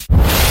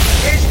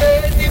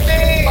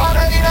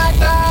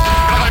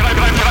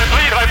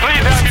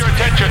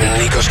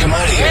Νίκος και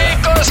Μαρία.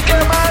 Νίκος και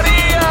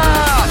Μαρία.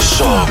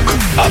 Σοκ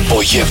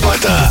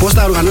απογεύματα. Πώς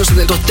θα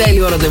οργανώσετε το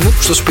τέλειο ραντεβού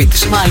στο σπίτι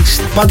σας?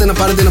 Μάλιστα. Πάτε να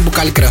πάρετε ένα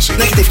μπουκάλι κράσι.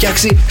 Να έχετε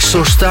φτιάξει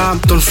σωστά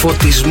τον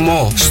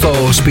φωτισμό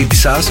στο σπίτι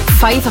σας.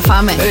 Φαΐ θα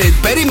φάμε.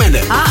 Περίμενε.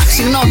 Α,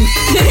 συγγνώμη.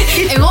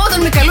 Εγώ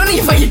όταν με καλούν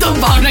για φαγητό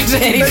πάω, να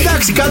ξέρεις.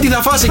 Εντάξει, κάτι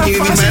θα φας εκείνη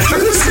τη μέρα.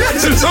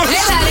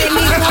 Έλα ρε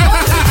Νίκο.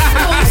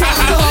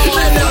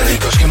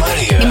 Νίκος και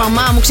Μαρία. Η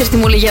μαμά μου, ξέρεις τι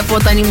μου λέγε από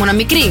όταν ήμουν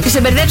μικρή? Τη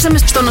εμπερδέψαμε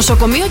στο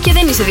νοσοκομείο και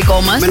δεν είσαι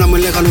δικό μας. Μένα μου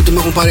λέγανε ότι με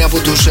έχουν πάρει από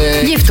τους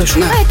Γύφτους.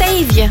 Ναι. Τα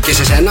ίδια. Και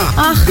σε σένα?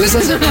 Αχ. Λες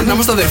να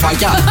είμαστε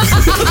αδερφάκια.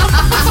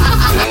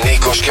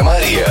 Νίκος και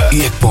Μαρία.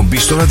 Η εκπομπή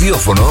στο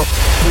ραδιόφωνο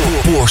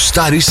που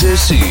οστάρισε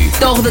εσύ.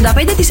 Το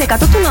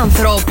 85% των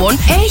ανθρώπων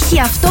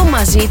έχει αυτό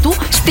μαζί του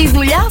στη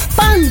δουλειά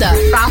πάντα.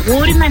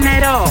 Παγούρι με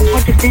νερό.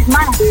 Ότι στις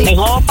μάθει.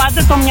 Εγώ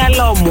πάντα το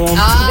μυαλό μου.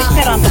 Δεν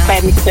ξέρω αν το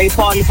παίρνει και το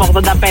υπόλοιπο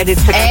 85%.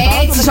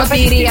 Έτσι,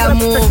 σωτηρία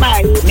μου.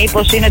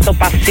 Μήπως είναι το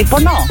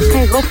παυσίπονο?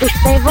 Εγώ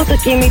πιστεύω το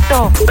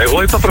κινητό.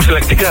 Εγώ είπα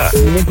προφυλακτικά.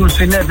 Μήπως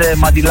είναι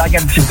μαντιλάκια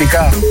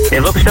αντισηπτικά.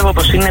 Εγώ πιστεύω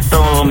πως είναι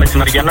το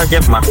μεσημεριανό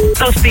γεύμα.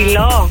 Το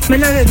στυλό. Με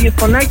ένα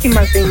ραδιοφωνάκι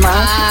μαζί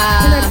μας.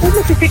 Να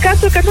πούμε φυσικά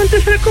το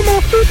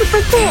 104,8 του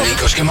σταθμού.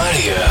 Νίκος και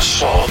Μαρία.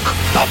 Σοκ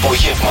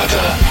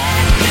απογεύματα.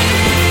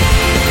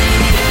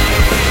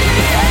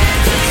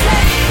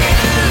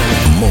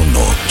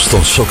 Μόνο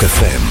στον Σοκ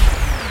FM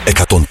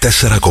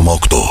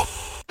 104,8.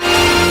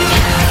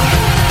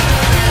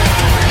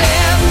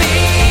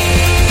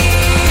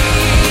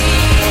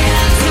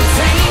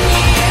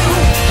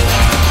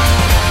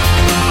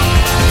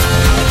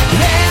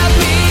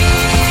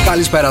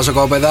 Καλησπέρα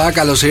σοκόπεδα,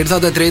 καλώς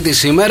ήρθατε. Τρίτη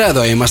σήμερα,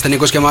 εδώ είμαστε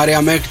Νίκος και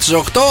Μαρία μέχρι τις 8.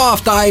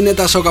 Αυτά είναι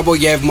τα σοκ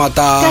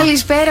απογεύματα.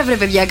 Καλησπέρα βρε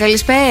παιδιά,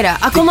 καλησπέρα.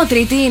 Ακόμα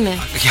Τρίτη είναι.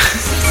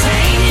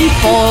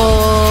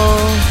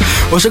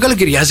 Όσο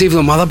καλοκαιριάζει η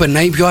εβδομάδα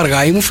περνάει πιο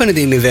αργά, ή μου φαίνεται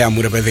η ιδέα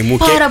μου, ρε παιδί μου.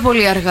 Πάρα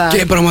πολύ αργά.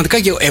 Και πραγματικά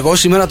και εγώ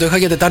σήμερα το είχα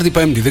για Τετάρτη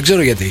Πέμπτη, δεν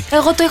ξέρω γιατί.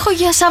 Εγώ το έχω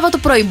για Σάββατο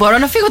πρωί, μπορώ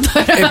να φύγω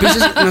τώρα.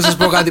 Επίσης, να σας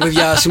πω κάτι,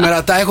 παιδιά.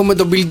 Σήμερα τα έχω με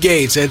τον Bill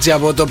Gates, έτσι,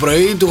 από το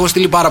πρωί. Του έχω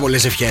στείλει πάρα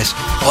πολλές ευχές.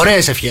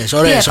 Ωραίες ευχές,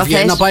 ωραίες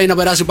ευχές. Να πάει να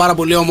περάσει πάρα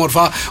πολύ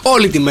όμορφα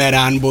όλη τη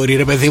μέρα, αν μπορεί,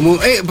 ρε παιδί μου.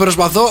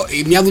 Προσπαθώ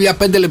μια δουλειά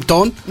 5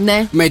 λεπτών.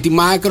 Ναι. Με τη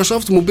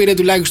Microsoft μου πήρε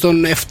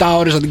τουλάχιστον 7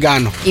 ώρες να την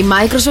κάνω. Η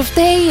Microsoft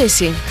ή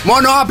εσύ?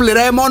 Μόνο Apple,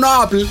 ρε, μόνο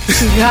Apple.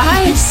 Σιγά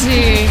εσύ.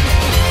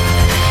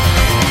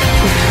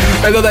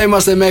 Εδώ θα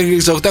είμαστε μέχρι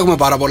τις 8. Έχουμε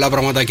πάρα πολλά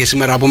πράγματα και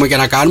σήμερα να πούμε και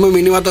να κάνουμε.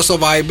 Μηνύματα στο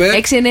Viber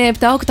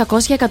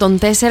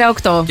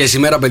 697-800-1048. Και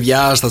σήμερα,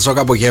 παιδιά, στα σοκ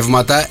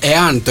απογεύματα,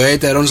 εάν το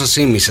έτερον σας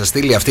ήμι σας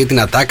στείλει αυτή την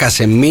ατάκα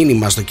σε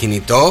μήνυμα στο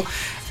κινητό,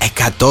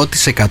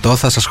 100%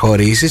 θα σας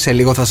χωρίσει. Σε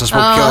λίγο θα σας πω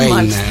ποιο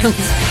είναι.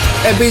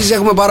 Επίσης,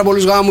 έχουμε πάρα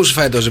πολλούς γάμους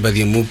φέτος,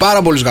 παιδί μου.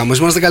 Πάρα πολλούς γάμους.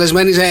 Είμαστε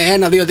καλεσμένοι σε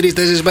 1, 2, 3,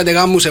 4, 5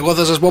 γάμους. Εγώ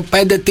θα σας πω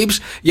 5 tips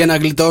για να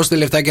γλιτώσετε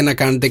λεφτά και να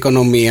κάνετε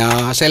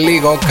οικονομία. Σε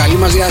λίγο, καλή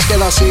μας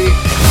διασκέδαση.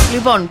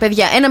 Λοιπόν,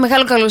 παιδιά, ένα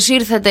μεγάλο καλώς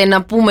ήρθατε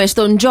να πούμε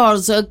στον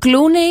George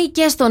Clooney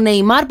και στον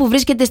Neymar που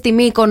βρίσκεται στη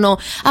Μύκονο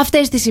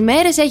αυτές τις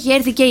ημέρες. Έχει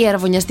έρθει και η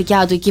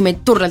αραβωνιαστικιά του εκεί με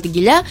τούρλα την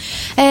κοιλιά.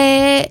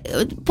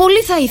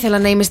 Πολύ θα ήθελα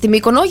να είμαι στη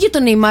Μύκονο, όχι για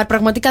τον Neymar,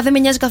 πραγματικά δεν με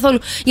νοιάζει καθόλου.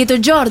 Για τον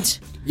George.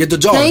 Για τον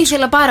George. Θα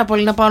ήθελα πάρα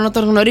πολύ να πάω να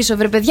τον γνωρίσω,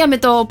 βρε παιδιά, με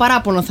το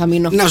παράπονο θα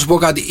μείνω. Να σου πω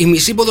κάτι. Οι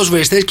μισοί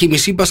ποδοσφαιριστές και οι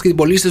μισοί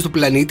μπασκετμπολίστες του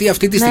πλανήτη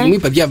αυτή τη στιγμή,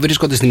 παιδιά,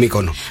 βρίσκονται στη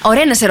Μύκονο.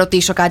 Ωραία, να σε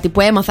ρωτήσω κάτι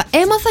που έμαθα.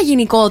 Έμαθα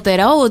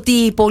γενικότερα ότι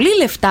οι πολλοί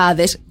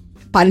λεφτάδες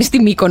πάνε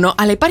στη Μύκονο,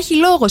 αλλά υπάρχει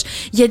λόγος.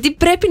 Γιατί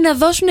πρέπει να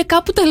δώσουν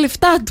κάπου τα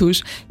λεφτά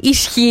τους.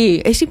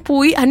 Ισχύει. Εσύ που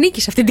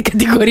ανήκεις σε αυτή την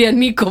κατηγορία,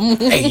 Νίκο μου.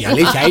 Η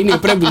αλήθεια είναι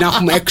πρέπει να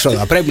έχουμε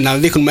έξοδα. Πρέπει να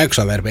δείχνουμε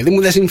έξοδα, ρε παιδί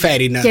μου. Δεν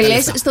συμφέρει να. Και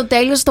λες στο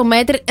τέλος, στο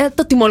μέτρ,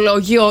 το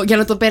τιμολόγιο για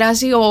να το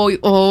περάσει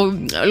ο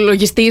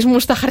λογιστής μου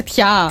στα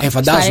χαρτιά.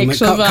 Φαντάζομαι.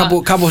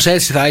 Κάπως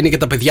έτσι θα είναι και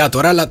τα παιδιά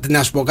τώρα. Αλλά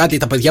να σου πω κάτι,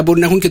 τα παιδιά μπορεί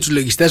να έχουν και τους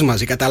λογιστές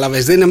μαζί.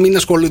 Κατάλαβες. Δεν είναι να μην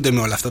ασχολούνται με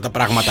όλα αυτά τα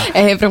πράγματα.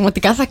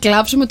 Πραγματικά θα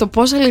κλάψουμε το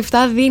πόσα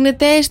λεφτά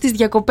δίνετε στις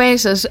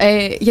διακοπές σας.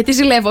 Γιατί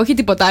ζηλεύω, όχι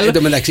τίποτα άλλο. Εν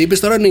τω μεταξύ, είπε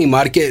τώρα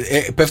Neymar και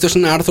πέφτω σε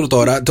ένα άρθρο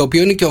τώρα, το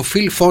οποίο είναι και ο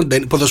Phil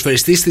Foden,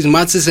 ποδοσφαιριστής της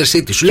Manchester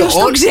City. Ποιος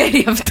τον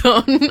ξέρει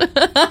αυτόν?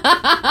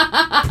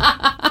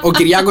 Ο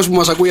Κυριάκος που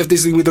μας ακούει αυτή τη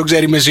στιγμή το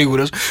ξέρει, είμαι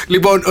σίγουρος.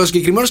 Λοιπόν, ο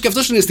συγκεκριμένος και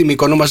αυτός είναι στη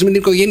Μύκονο μαζί με την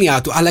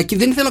οικογένειά του. Αλλά εκεί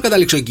δεν ήθελα να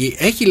καταλήξω εκεί.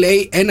 Έχει,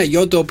 λέει, ένα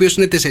γιο το οποίο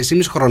είναι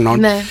 4,5 χρονών.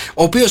 Ναι.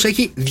 Ο οποίος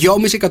έχει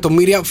 2,5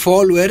 εκατομμύρια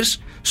followers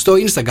στο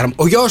Instagram.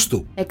 Ο γιος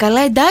του.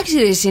 Καλά, εντάξει,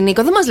 ρε εσύ,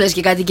 Νίκο, δεν μας λες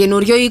και κάτι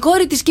καινούριο. Η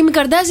κόρη της Kim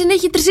Kardashian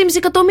έχει 3,5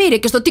 εκατομμύρια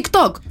και στο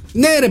TikTok.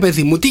 Ναι, ρε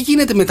παιδί μου, τι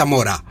γίνεται με τα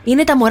μωρά?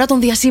 Είναι τα μωρά των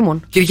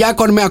διασύμων.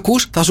 Κυριάκο, αν με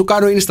ακούς, θα σου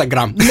κάνω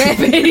Instagram. Ναι,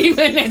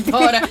 περίμενε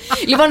τώρα.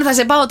 Λοιπόν, θα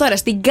σε πάω τώρα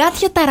στην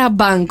Κάτια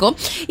Ταραμπάνκο,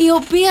 η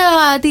οποία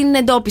την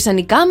εντόπισαν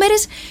οι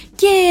κάμερες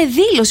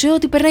και δήλωσε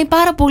ότι περνάει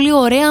πάρα πολύ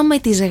ωραία με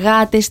τις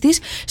γάτες της.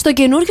 Στο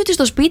καινούριο της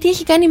στο σπίτι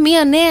έχει κάνει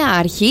μία νέα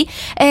αρχή.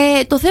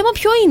 Το θέμα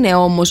ποιο είναι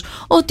όμως?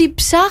 Ότι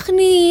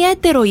ψάχνει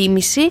έτερο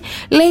ήμιση.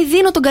 Λέει,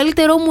 δίνω τον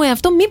καλύτερό μου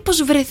εαυτό,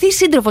 μήπως βρεθεί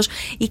σύντροφος.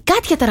 Η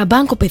Κάτια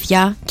Ταραμπάνκο,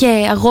 παιδιά, και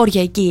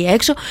αγόρια εκεί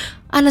έξω,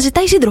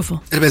 αναζητάει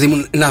σύντροφο. Ρε παιδί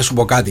μου, να σου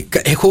πω κάτι.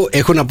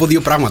 Έχω να πω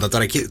δύο πράγματα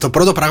τώρα. Και το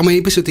πρώτο πράγμα,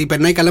 είπες ότι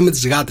περνάει καλά με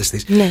τις γάτες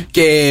της. Ναι.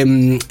 Και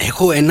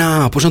έχω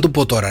ένα. Πώς να το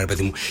πω τώρα, ρε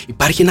παιδί μου.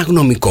 Υπάρχει ένα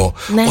γνωμικό,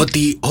 ναι,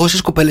 ότι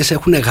όσες κοπέλες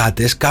έχουν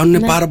γάτες κάνουν, ναι,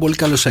 πάρα πολύ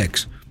καλό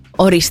σεξ.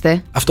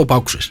 Ορίστε. Αυτό που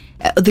άκουσες.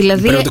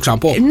 Δηλαδή. Πρέπει να το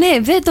ξαναπώ.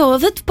 Ναι,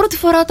 πρώτη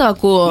φορά το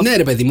ακούω. Ναι,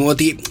 ρε παιδί μου,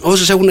 ότι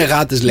όσες έχουν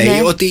γάτες, λέει,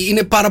 ναι, ότι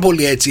είναι πάρα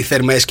πολύ έτσι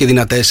θερμές και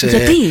δυνατές.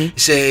 Γιατί?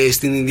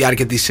 Στην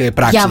διάρκεια της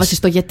πράξης. Διάβασες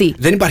το γιατί?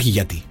 Δεν υπάρχει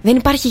γιατί. Δεν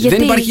υπάρχει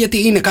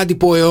γιατί. Είναι κάτι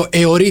που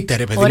αιωρείται,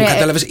 ρε παιδί μου.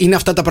 Κατάλαβες. Είναι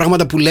αυτά τα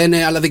πράγματα που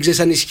λένε, αλλά δεν ξέρεις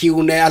αν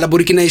ισχύουν, αλλά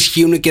μπορεί και να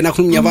ισχύουν και να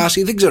έχουν μια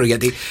βάση. Δεν ξέρω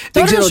γιατί.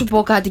 Τώρα να σου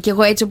πω κάτι κι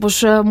εγώ, έτσι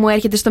όπως μου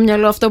έρχεται στο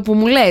μυαλό αυτό που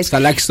μου λες. Θα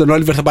αλλάξεις τον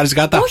Όλιβερ, θα πάρεις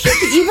γάτα. Όχι,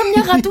 είδα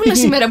μια γατούλα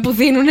σήμερα που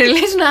δίνουν,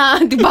 λες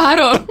να την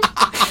πάρω.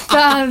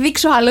 Θα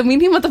δείξω άλλα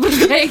μηνύματα προς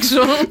τα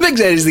έξω. Δεν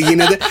ξέρεις τι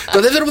γίνεται.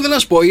 Το δεύτερο που θέλω να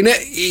σου πω είναι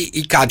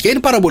η Κάτια είναι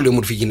πάρα πολύ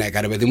όμορφη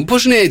γυναίκα, ρε παιδί μου.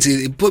 Πώς είναι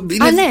έτσι?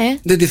 Ναι.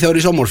 Δεν τη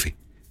θεωρείς όμορφη?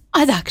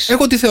 Εντάξει.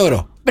 Εγώ τη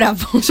θεωρώ.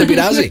 Μπράβο. Σε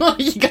πειράζει?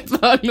 Όχι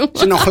καθόλου.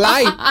 Σε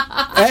ενοχλάει?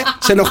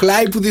 Σε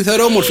ενοχλάει που τη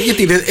θεωρώ όμορφη?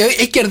 Γιατί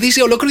έχει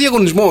κερδίσει ολόκληρο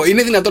διαγωνισμό.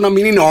 Είναι δυνατόν να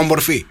μην είναι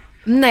όμορφη?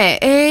 Ναι,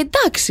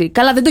 εντάξει.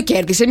 Καλά, δεν το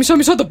κέρδισε.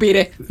 Μισό το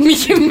πήρε.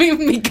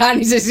 Μην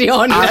κάνεις εσύ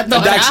όνειρα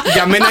τώρα. Εντάξει,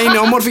 για μένα είναι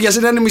όμορφη, για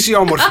σένα είναι μισή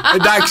όμορφη.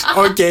 Εντάξει,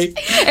 οκ.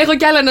 Έχω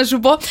κι άλλα να σου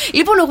πω.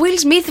 Λοιπόν, ο Will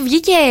Smith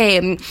βγήκε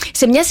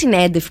σε μια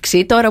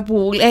συνέντευξη, τώρα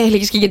που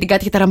έλεγες και για την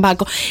Κάτια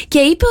Ταραμπάκο, και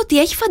είπε ότι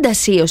έχει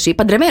φαντασίωση.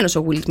 Παντρεμένος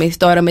ο Will Smith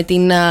τώρα με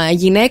την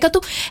γυναίκα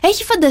του.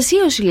 Έχει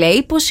φαντασίωση,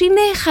 λέει, πως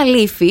είναι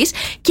χαλίφης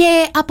και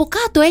από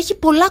κάτω έχει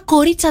πολλά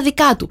κορίτσα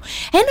δικά του.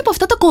 Ένα από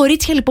αυτά τα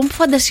κορίτσια λοιπόν που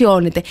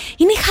φαντασιώνεται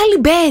είναι η Halle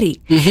Berry.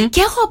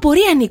 Και έχω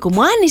απορία, Νίκο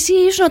μου, αν εσύ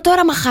ήσουν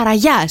τώρα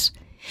μαχαραγιάς,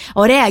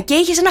 ωραία, και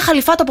είχες ένα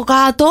χαλιφάτο από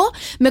κάτω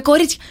με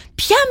κορίτσια,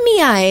 ποια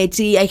μία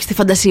έτσι έχεις τη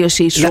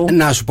φαντασίωσή σου?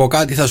 Να σου πω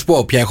κάτι, θα σου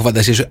πω ποια έχω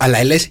φαντασίωση.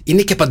 Αλλά λες,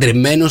 είναι και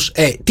παντρεμένος.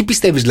 Τι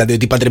πιστεύεις δηλαδή,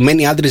 ότι οι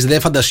παντρεμένοι άντρες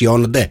δεν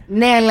φαντασιώνονται?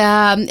 Ναι,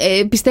 αλλά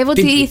πιστεύω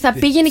ότι θα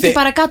πήγαινε και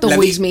παρακάτω ο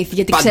Will Smith.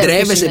 Γιατί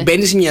παντρεύεσαι,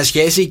 μπαίνεις σε μια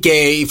σχέση και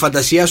η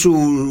φαντασία σου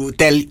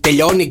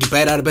τελειώνει εκεί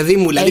πέρα, ρε παιδί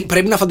μου. Δηλαδή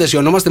πρέπει να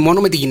φαντασιωνόμαστε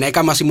μόνο με τη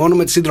γυναίκα μας ή μόνο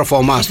με τη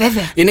σύντροφό μας?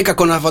 Είναι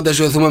κακό να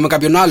φαντασιωθούμε με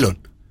κάποιον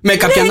άλλον? Με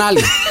κάποιον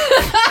άλλον?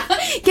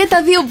 Και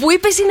τα δύο που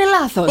είπες είναι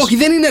λάθος. Όχι,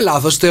 δεν είναι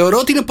λάθος. Θεωρώ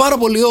ότι είναι πάρα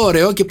πολύ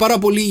ωραίο και πάρα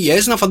πολύ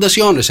υγιές να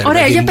φαντασιώνεσαι.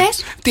 Ωραία, για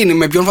πες. Τι είναι,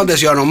 με ποιον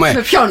φαντασιώνομαι?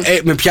 Με ποιον?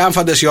 Με ποιον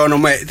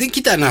φαντασιώνομαι? Δεν,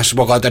 κοίτα να σου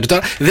πω κάτι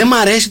τώρα. Δεν μ'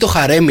 αρέσει το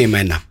χαρέμι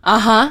εμένα.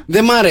 Αχα.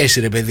 Δεν μ' αρέσει,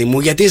 ρε παιδί μου,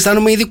 γιατί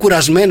αισθάνομαι ήδη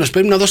κουρασμένος.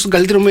 Πρέπει να δώσω τον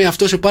καλύτερο με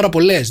αυτό σε πάρα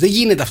πολλές. Δεν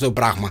γίνεται αυτό το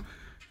πράγμα.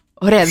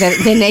 Ωραία,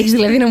 δεν έχεις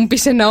δηλαδή να μου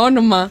πεις ένα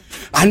όνομα?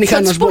 Αν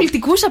είχα να τους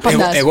πολιτικούς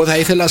απαντάς. Εγώ θα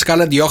ήθελα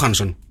Σκάρλετ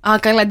Γιόχανσον. Α,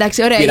 καλά,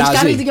 εντάξει, ωραία. Πειράζει. Η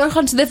Σκάρλετ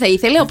Γιόχανσον δεν θα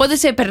ήθελε, οπότε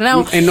σε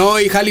περνάω. Ενώ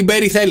η Χάλι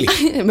Μπέρι θέλει.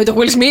 Με το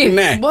Will Smith?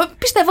 Ναι.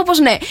 Πιστεύω πως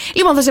ναι.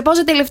 Λοιπόν, θα σε πάω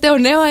σε τελευταίο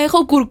νέο.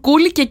 Έχω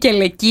Κουρκούλη και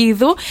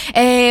Κελεκίδου.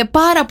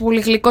 Πάρα πολύ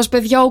γλυκός,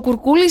 παιδιά. Ο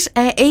Κουρκούλης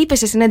είπε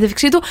σε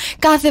συνέντευξή του: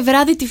 κάθε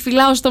βράδυ τη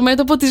φυλάω στο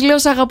μέτωπο, της λέω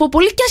σ' αγαπώ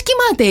πολύ, και ας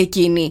κοιμάται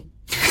εκείνη.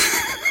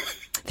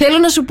 Θέλω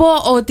να σου πω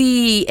ότι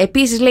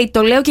επίσης, λέει,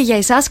 το λέω και για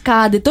εσάς,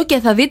 κάντε το και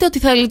θα δείτε ότι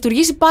θα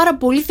λειτουργήσει πάρα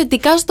πολύ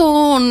θετικά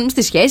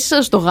στη σχέση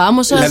σας, στο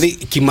γάμο σας. Δηλαδή,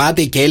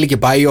 κοιμάται η Κέλλη και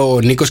πάει ο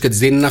Νίκος και της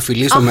δίνει ένα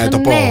φιλί στο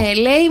μέτωπο. Ναι,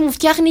 λέει, μου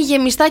φτιάχνει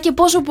γεμιστά και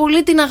πόσο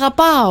πολύ την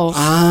αγαπάω.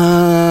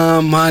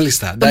 Α,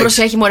 μάλιστα. Τον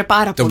προσέχει, μωρέ,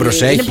 πάρα πολύ.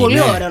 Προσέχει, είναι πολύ,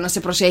 ναι, ωραίο να σε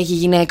προσέχει η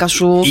γυναίκα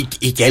σου.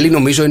 Η Κέλλη,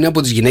 νομίζω, είναι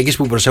από τις γυναίκες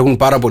που προσέχουν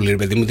πάρα πολύ, ρε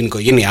παιδί μου, την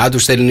οικογένειά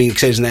τους. Θέλουν,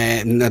 ξέρεις,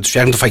 να τους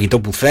φτιάχνουν το φαγητό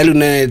που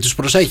θέλουν. Τους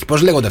προσέχει.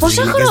 Πώς λέγονται αυτές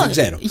οι γυναίκες? Δεν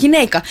ξέρω.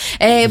 Γυναίκα.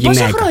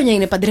 Πόσα χρόνια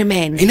είναι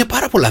παντρεμένη? Είναι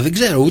πάρα πολλά, δεν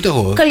ξέρω ούτε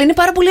εγώ. Καλή, είναι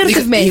πάρα πολύ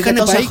ερωτευμένη για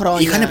τόσα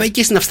χρόνια. Είχαν πάει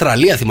και στην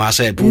Αυστραλία,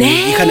 θυμάσαι. Που ναι,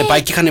 είχαν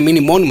πάει και είχαν μείνει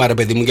μόνιμα, ρε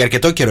παιδί μου, για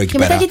αρκετό καιρό εκεί και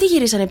πέρα. Και μετά γιατί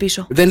γυρίσανε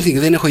πίσω?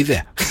 Δεν έχω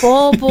ιδέα.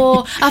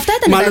 Αυτά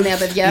ήταν τα νέα,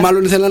 παιδιά.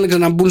 Μάλλον ήθελαν να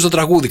ξαναμπούν στο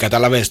τραγούδι,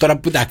 καταλαβες. Τώρα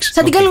που εντάξει.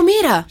 Σαν την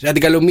Καλομήρα. Σαν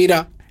την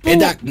Καλομήρα.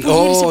 Εντάξει.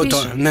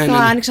 Ναι.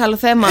 Άνοιξε άλλο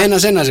θέμα.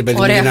 Ένα, ρε παιδί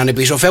μου, γυρνάνε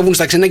πίσω. Φεύγουν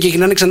στα ξένα και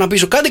γυρνάνε ξανά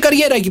πίσω. Κάντε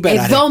καριέρα εκεί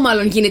πέρα. Εδώ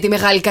μάλλον γίνεται η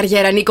μεγάλη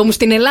καριέρα, Νίκο μου,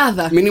 στην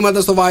Ελλάδα.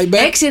 Μηνύματα στο Viber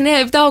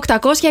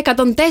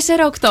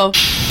 697-800-1048.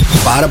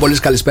 Πάρα πολλές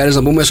καλησπέρες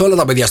να πούμε σε όλα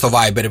τα παιδιά στο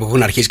Viber που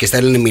έχουν αρχίσει και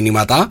στέλνουν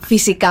μηνύματα.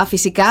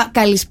 Φυσικά.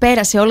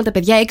 Καλησπέρα σε όλα τα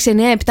παιδιά.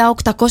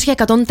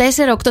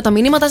 697-800-1048. Τα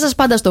μηνύματα σας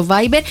πάντα στο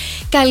Viber.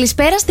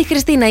 Καλησπέρα στη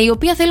Χριστίνα, η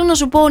οποία, θέλω να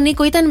σου πω,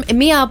 Νίκο, ήταν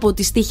μία από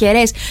τις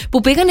τυχερές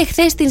που πήγαν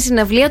χθες στην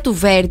συναυλία του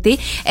Βέρτη.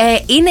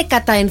 Είναι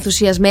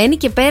καταενθουσιασμένη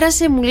και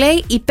πέρασε, μου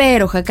λέει,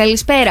 υπέροχα.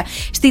 Καλησπέρα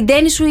στην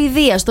Τέννη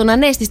Σουηδία, στον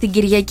Ανέστη, στην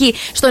Κυριακή,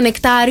 στον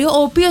Νεκτάριο,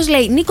 ο οποίος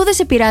λέει: Νίκο, δεν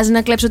σε πειράζει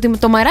να κλέψω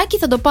το μαράκι,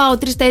 θα το πάω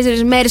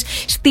 3-4 μέρες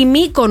στη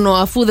Μύκονο,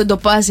 αφού δεν το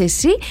πας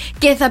εσύ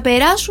και θα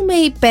περάσουμε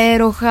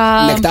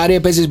υπέροχα.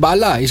 Νεκτάρια, παίζεις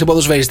μπάλα, είσαι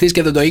ποδοσφαιριστής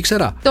και δεν το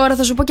ήξερα. Τώρα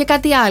θα σου πω και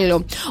κάτι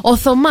άλλο. Ο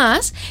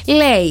Θωμάς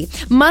λέει: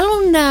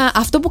 μάλλον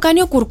αυτό που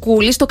κάνει ο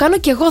Κουρκούλης, το κάνω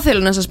και εγώ, θέλω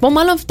να σας πω.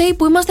 Μάλλον φταίει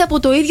που είμαστε από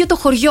το ίδιο το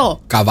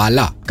χωριό.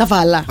 Καβάλα.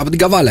 Από την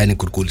Καβάλα είναι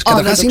Κουρκούλης.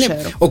 Καταρχάς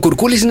ο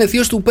Κουρκούλης είναι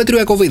θείος του Πέτριου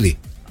Ιακωβίδη.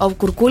 Ο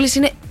Κουρκούλης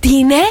είναι. Τι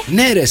είναι?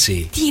 Ναι, ρε,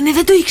 εσύ. Τι είναι,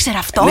 δεν το ήξερα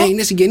αυτό. Ναι,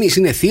 είναι συγγενής.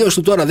 Είναι θείος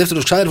του τώρα,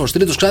 δεύτερος ξάδερφος,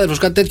 τρίτος ξάδερφος,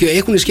 κάτι τέτοιο.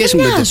 Έχουν σχέση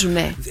με.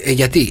 Μοιάζουνε.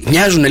 Γιατί?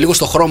 Μοιάζουν λίγο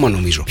στο χρώμα,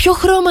 νομίζω. Ποιο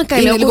χρώμα,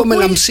 καλέ? Είναι λίγο με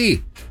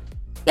λαμψί.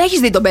 Έχεις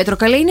δει τον Πέτρο,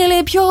 καλέ? Είναι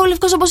πιο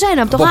λευκός από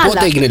σένα, από το γάλα.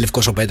 Πότε έγινε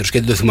λευκός ο Πέτρος και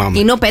δεν το θυμάμαι.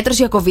 Είναι ο Πέτρος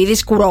Ιακωβίδης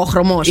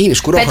σκουρόχρωμος. Είναι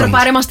σκουρόχρωμος. Πέτρο,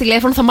 πάρε μας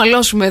τηλέφωνο, θα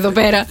μαλώσουμε εδώ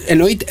πέρα.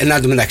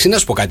 Εννοείται. Μεταξύ, να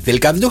σου πω κάτι.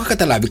 Τελικά δεν το είχα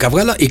καταλάβει.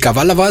 Η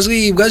Καβάλα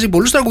βγάζει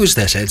πολλούς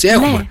τραγουδιστές, έτσι.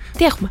 Έχουμε. Ναι.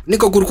 Τι έχουμε?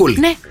 Νίκο Κουρκούλη.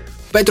 Ναι.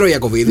 Πέτρο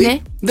Ιακωβίδη. Ναι.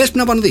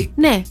 Δέσποινα Πανδύ.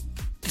 Ναι.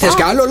 Θες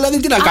κι άλλο, δηλαδή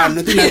τι να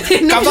κάνουν.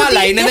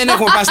 Καβάλα είναι, δεν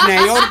έχουμε πάει στη Νέα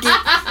Υόρκη.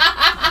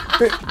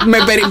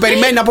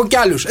 Περιμένει από κι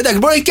άλλους. Εντάξει,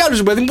 μπορεί να έχει κι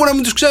άλλους, παιδί μου, που να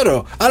μην τους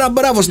ξέρω. Άρα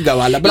μπράβο στην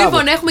Καβάλα.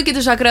 Λοιπόν, έχουμε και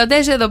τους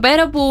ακροατές εδώ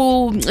πέρα που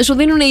σου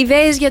δίνουν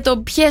ιδέες για το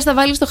ποιες θα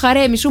βάλεις στο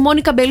χαρέμι σου.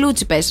 Μόνικα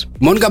Μπελούτσι, πες.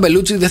 Μόνικα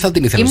Μπελούτσι δεν θα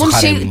την ήθελα στο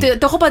χαρέμι. Το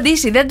έχω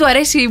απαντήσει, δεν του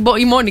αρέσει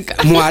η Μόνικα.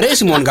 Μου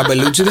αρέσει η Μόνικα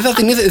Μπελούτσι,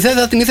 δεν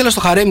θα την ήθελα στο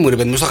χαρέμι μου, ρε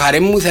παιδί μου. Στο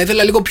χαρέμι μου θα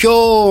ήθελα λίγο πιο.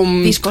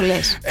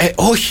 Δύσκολες.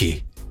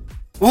 Όχι.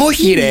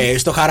 Όχι, ρε.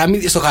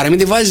 Στο χαρέμι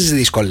δεν βάζεις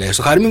δύσκολες.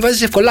 Στο χαρέμι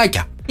βάζεις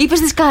ευκολάκια. Είπες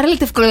τη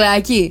Σκάρλετ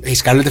ευκολάκι. Η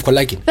Σκάρλετ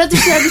ευκολάκι. Θα της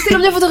στείλω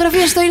μια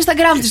φωτογραφία στο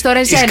Instagram της τώρα,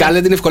 εσένα. Η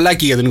Σκάρλετ είναι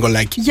ευκολάκι για τον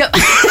Νικολάκη.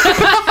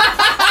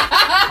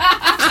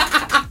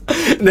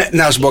 Ναι,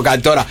 να σου πω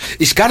κάτι τώρα.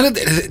 Η Σκάρλετ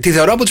τη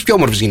θεωρώ από τις πιο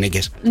όμορφες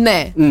γυναίκες.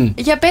 Ναι.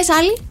 Για πες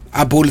άλλη.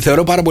 Από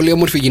θεωρώ πάρα πολύ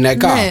όμορφη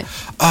γυναίκα. Ναι.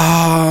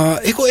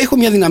 Έχω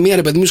μια δυναμία,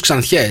 ρε παιδί μου, στις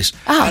ξανθιές.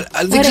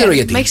 Δεν ξέρω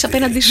γιατί. Με έχεις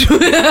απέναντί σου.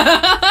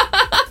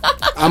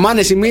 Αμάν,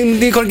 εσύ μην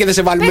τύχον και δεν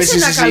σε βάλουμε στη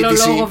συζήτηση. Πες ένα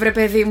καλό λόγο, βρε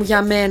παιδί μου,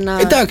 για μένα.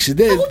 Εντάξει,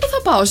 Εγώ που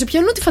θα πάω, σε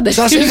ποιανού τη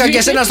φαντασία. Σας είχα και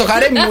εσένα στο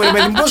χαρέμι μου, ρε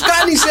παιδί μου. Πώς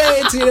κάνεις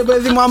έτσι, ρε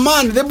παιδί μου,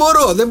 αμάν.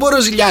 Δεν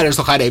μπορώ ζηλιάρε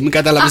στο χαρέμι,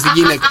 κατάλαβες τι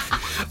γίνεται.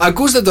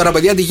 Ακούστε τώρα,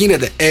 παιδιά, τι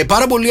γίνεται.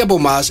 Πάρα πολλοί από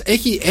εμάς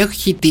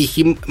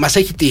μας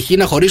έχει τύχει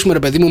να χωρίσουμε, ρε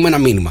παιδί μου, με ένα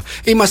μήνυμα.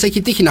 Ή μας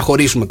έχει τύχει να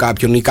χωρίσουμε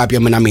κάποιον ή κάποια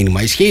με ένα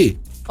μήνυμα. Ισχύει?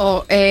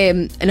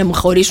 Να μου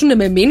χωρίσουν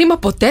με μήνυμα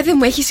ποτέ δεν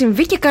μου έχει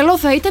συμβεί και καλό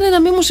θα ήταν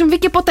να μην μου συμβεί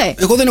και ποτέ.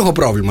 Εγώ δεν έχω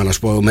πρόβλημα, να σου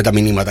πω, με τα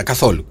μηνύματα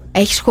καθόλου.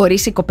 Έχεις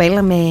χωρίσει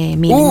κοπέλα με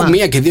μήνυμα?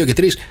 Μία και δύο και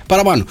τρεις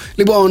παραπάνω.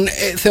 Λοιπόν,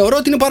 θεωρώ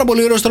ότι είναι πάρα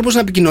πολύ ωραίος τρόπος να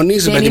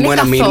επικοινωνείς, παιδί μου,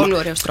 ένα μήνυμα. Είναι καθόλου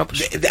ωραίος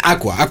τρόπος.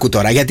 Άκου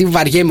τώρα, γιατί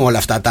βαριέμαι όλα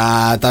αυτά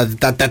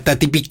τα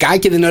τυπικά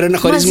και δεν είναι ωραίο να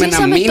χωρίσεις με ένα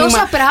μήνυμα. Ζήσαμε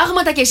τόσα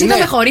πράγματα και εσύ θα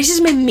με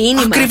χωρίσεις με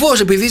μήνυμα. Ακριβώς,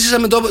 επειδή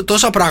ζήσαμε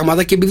τόσα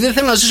πράγματα και επειδή δεν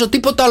θέλω να ζήσω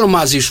τίποτα άλλο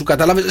μαζί σου,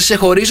 κατάλαβες, σε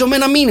χωρίζω με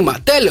ένα μήνυμα.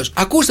 Τέλος,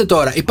 ακούστε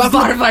τώρα.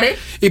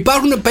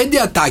 Υπάρχουν 5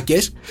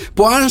 ατάκες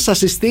που αν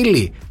σας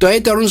στείλει το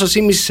έτερον σας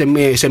ήμιση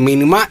σε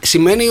μήνυμα,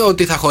 σημαίνει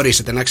ότι θα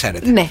χωρίσετε, να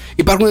ξέρετε. Ναι.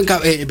 Υπάρχουν,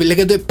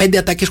 λέγεται, 5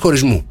 ατάκες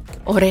χωρισμού.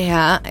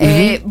 Ωραία.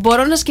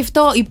 Μπορώ να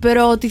σκεφτώ, η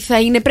πρώτη θα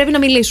είναι πρέπει να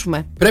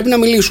μιλήσουμε. Πρέπει να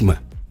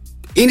μιλήσουμε.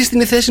 Είναι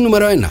στην θέση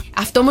νούμερο 1.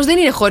 Αυτό όμως δεν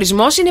είναι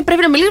χωρισμός, είναι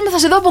πρέπει να μιλήσουμε, θα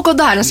σε δω από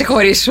κοντά να σε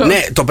χωρίσω. Ναι,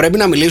 το πρέπει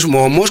να μιλήσουμε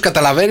όμως,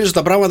 καταλαβαίνεις ότι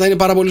τα πράγματα είναι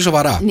πάρα πολύ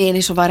σοβαρά. Ναι, είναι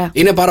σοβαρά.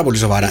 Είναι πάρα πολύ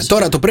σοβαρά.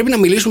 Τώρα, το πρέπει να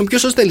μιλήσουμε,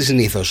 ποιος το στέλνει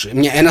συνήθως?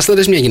 Ένας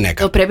άντρας, μια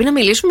γυναίκα. Το πρέπει να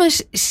μιλήσουμε,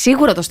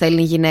 σίγουρα το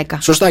στέλνει η γυναίκα.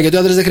 Σωστά, γιατί ο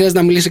άντρας δεν χρειάζεται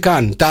να μιλήσει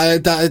καν.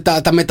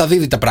 Τα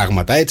μεταδίδει τα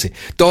πράγματα, έτσι.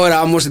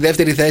 Τώρα όμως η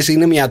δεύτερη θέση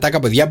είναι μια ατάκα,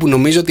 παιδιά, που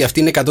νομίζω ότι αυτή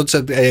είναι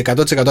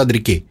 100%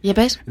 αντρική. Για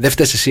πες. Δεν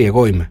φταίς εσύ,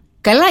 εγώ είμαι.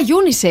 Καλά,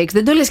 unisex,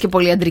 δεν το λες και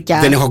πολύ αντρικά.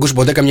 Δεν έχω ακούσει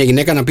ποτέ καμιά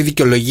γυναίκα να πει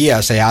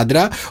δικαιολογία σε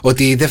άντρα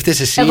ότι δεν φταίς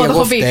εσύ,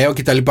 εγώ φταίω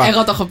κτλ.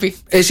 Εγώ το έχω πει.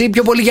 Εσύ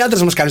πιο πολύ για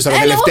άντρας μας κάνεις τώρα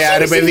τελευταία,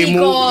 ρε παιδί μου.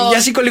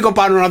 Για σήκω λίγο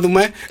πάνω να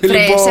δούμε.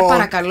 Λοιπόν, σε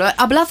παρακαλώ.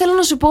 Απλά θέλω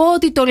να σου πω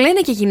ότι το λένε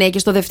και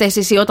γυναίκες το δεν φταίς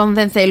εσύ όταν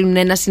δεν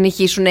θέλουν να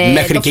συνεχίσουν.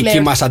 Μέχρι και εκεί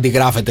μας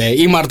αντιγράφεται.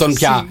 Ήμαρτον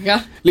πια.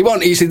 Λοιπόν,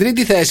 στην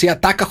τρίτη θέση,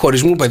 ατάκα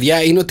χωρισμού,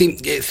 παιδιά, είναι ότι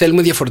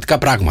θέλουμε διαφορετικά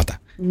πράγματα.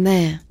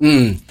 Ναι.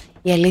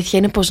 Η αλήθεια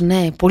είναι πως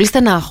ναι, πολύ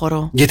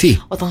στενάχωρο.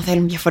 Γιατί? Όταν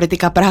θέλουν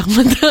διαφορετικά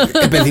πράγματα.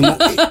 Παιδί μου,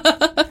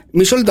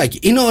 μισό λεπτάκι.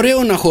 Είναι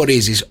ωραίο να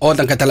χωρίζεις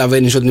όταν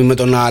καταλαβαίνεις ότι με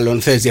τον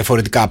άλλον θες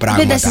διαφορετικά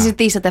πράγματα. Δεν τα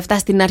συζητήσατε αυτά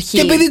στην αρχή.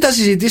 Και επειδή τα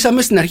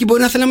συζητήσαμε στην αρχή,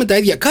 μπορεί να θέλαμε τα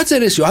ίδια. Κάτσε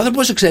ρε, εσύ, ο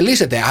άνθρωπος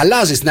εξελίσσεται,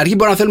 αλλάζει. Στην αρχή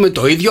μπορεί να θέλουμε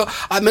το ίδιο.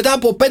 Μετά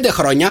από 5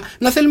 χρόνια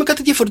να θέλουμε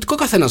κάτι διαφορετικό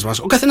καθένας μας.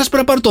 Ο καθένας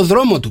πρέπει να πάρει το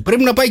δρόμο του.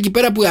 Πρέπει να πάει εκεί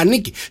πέρα που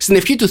ανήκει. Στην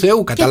ευχή του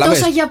Θεού, καταλαβαίνεις.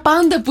 Και τόσα για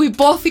πάντα που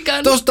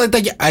υπόθηκαν.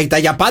 Τα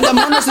για πάντα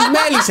μόνο στις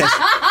μέλισσες.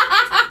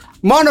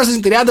 Μόνο στις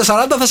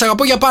 30-40 θα σε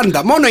αγαπώ για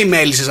πάντα. Μόνο οι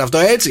μέλισσες αυτό,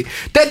 έτσι.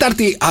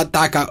 Τέταρτη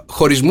ατάκα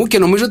χωρισμού, και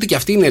νομίζω ότι και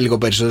αυτή είναι λίγο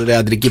περισσότερο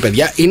αντρική,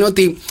 παιδιά, είναι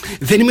ότι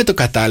δεν είμαι το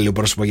κατάλληλο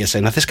πρόσωπο για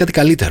σένα. Θες κάτι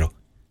καλύτερο.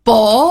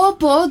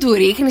 Του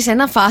ρίχνεις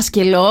ένα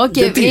φάσκελο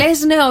και λες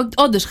ναι,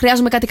 όντως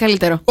χρειάζομαι κάτι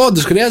καλύτερο.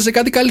 Όντως χρειάζεσαι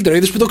κάτι καλύτερο.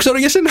 Είδες που το ξέρω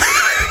για σένα.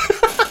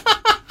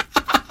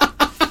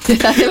 Δεν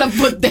θα ήθελα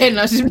ποτέ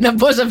να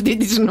μπω σε αυτή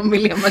τη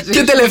συνομιλία μαζί.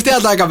 Και τελευταία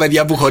ατάκα,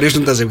 παιδιά, που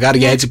χωρίζουν τα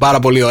ζευγάρια έτσι πάρα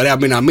πολύ ωραία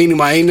με ένα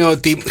μήνυμα είναι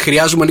ότι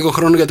χρειάζομαι λίγο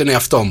χρόνο για τον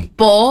εαυτό μου.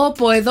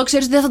 Εδώ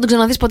ξέρεις ότι δεν θα τον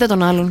ξαναδείς ποτέ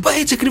τον άλλον.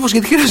 Έτσι ακριβώς,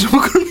 γιατί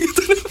χρειάζομαι χρόνο για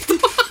τον εαυτό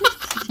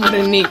μου.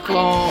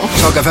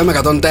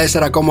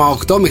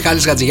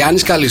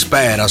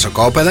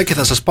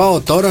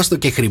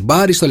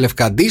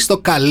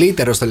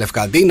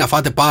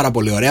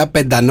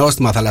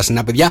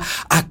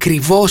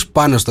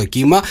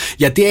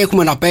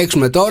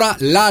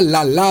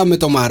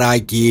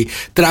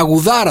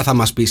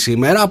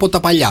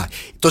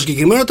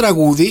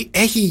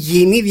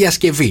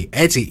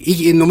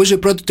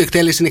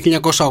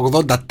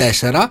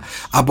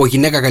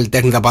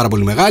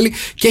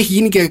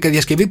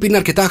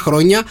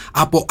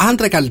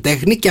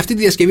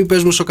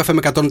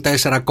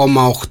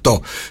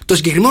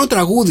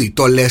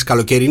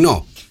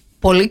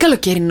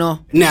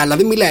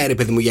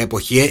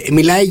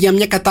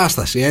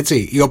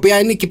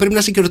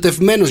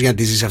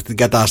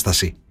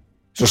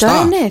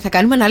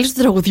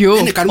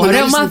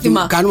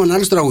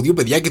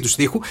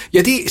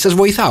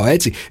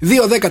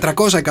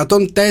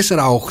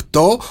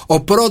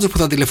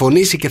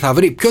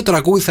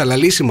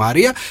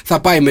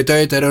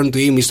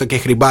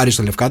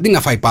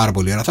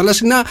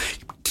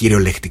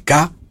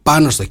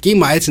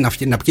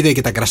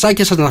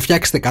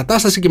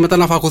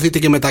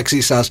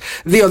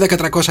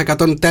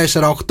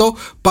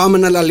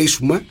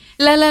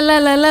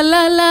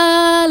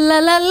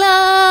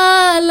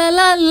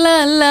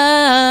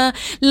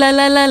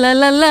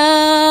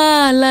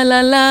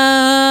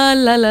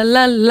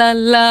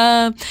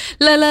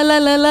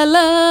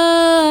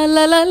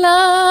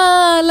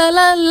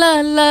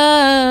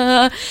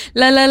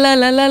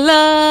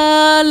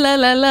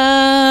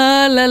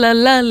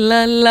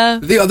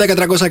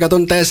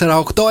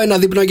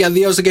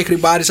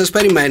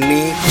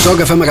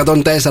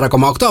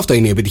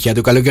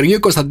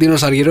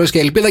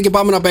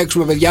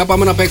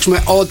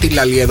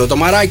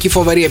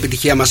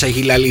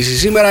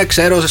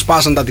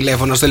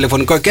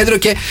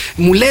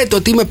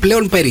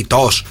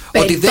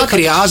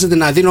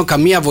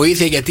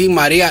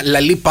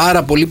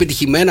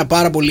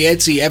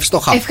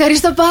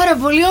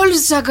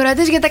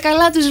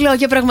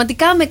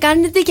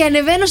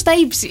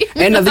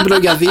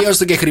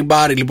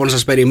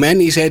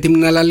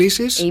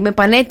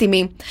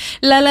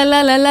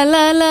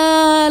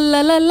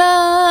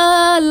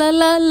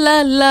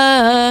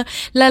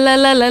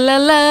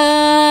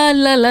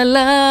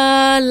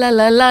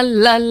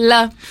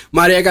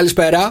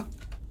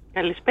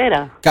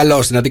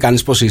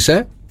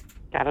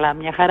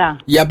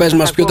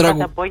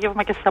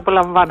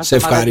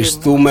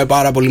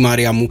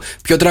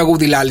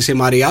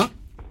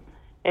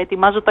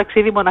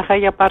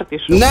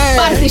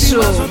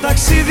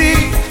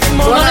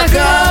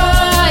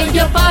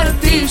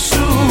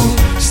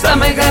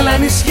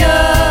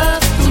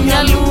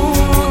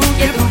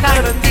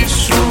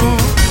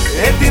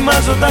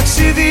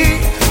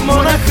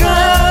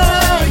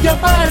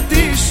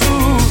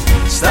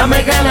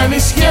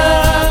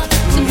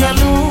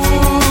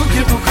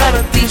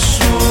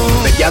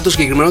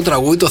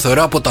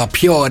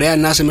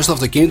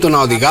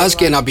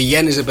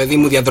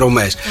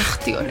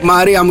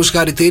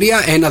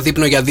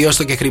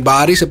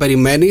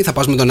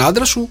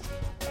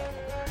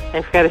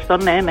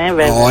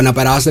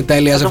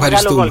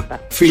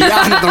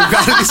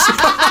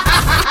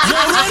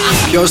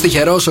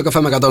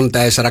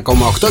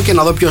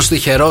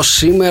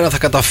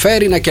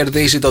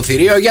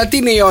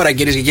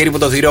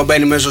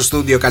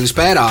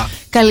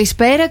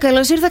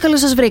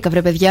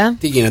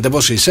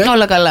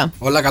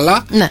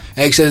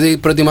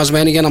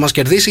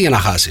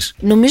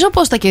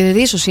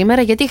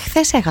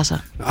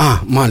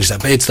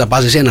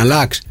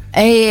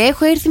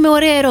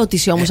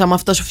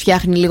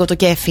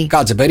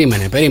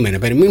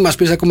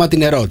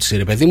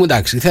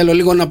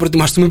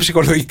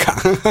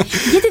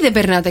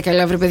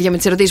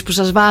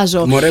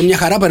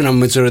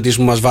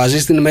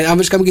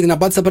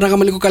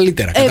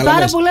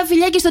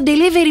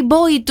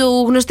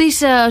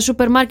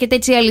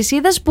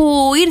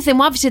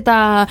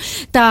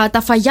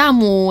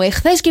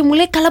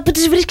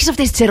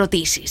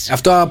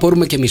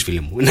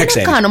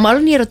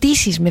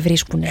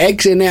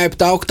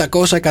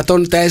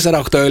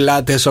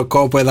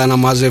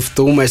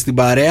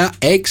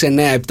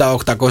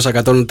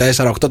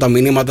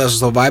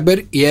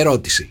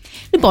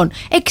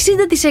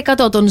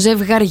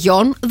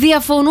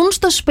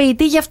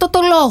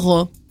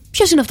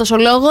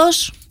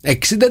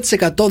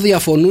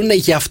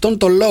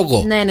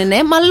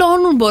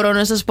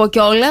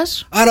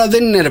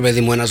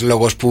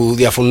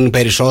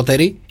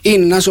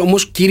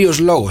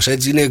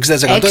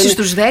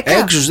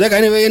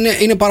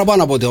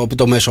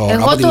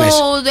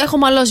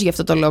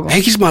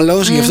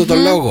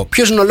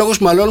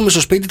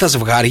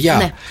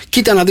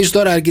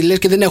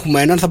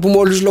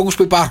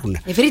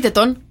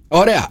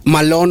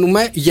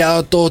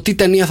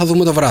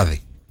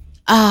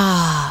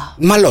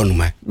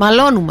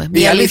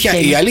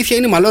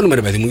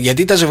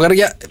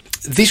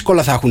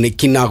 δύσκολα θα έχουν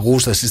κοινά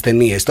γούστα στις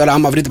ταινίες. Τώρα,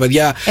 άμα βρείτε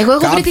παιδιά. Εγώ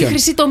έχω βρει τη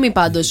χρυσή τομή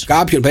πάντως.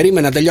 Κάποιον,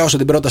 περίμενα να τελειώσω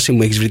την πρότασή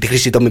μου. Έχεις βρει τη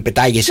χρυσή τομή,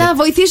 πετάγεσαι. Να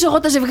βοηθήσω εγώ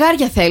τα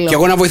ζευγάρια θέλω. Και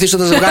εγώ να βοηθήσω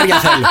τα ζευγάρια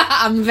θέλω.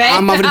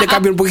 Άμα βρείτε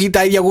κάποιον που έχει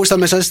τα ίδια γούστα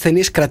με εσάς στις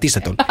ταινίες, κρατήστε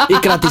τον. Ή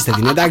κρατήστε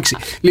την, εντάξει.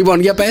 Λοιπόν,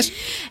 για πες.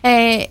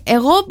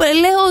 Εγώ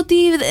λέω ότι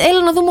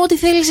έλα να δούμε ό,τι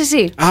θέλεις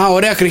εσύ. Α,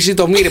 ωραία χρυσή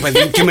τομή, ρε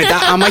παιδί. Και μετά,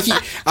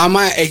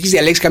 άμα έχεις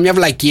διαλέξει καμιά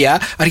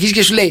βλακεία, αρχίζει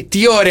και σου λέει τι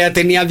ωραία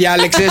ταινία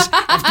διάλεξες.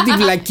 Αυτή τη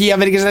βλακεία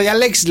βρήκες να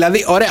διαλέξεις.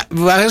 Δηλαδή, ωραία,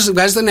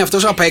 βγάζεις τον εαυτό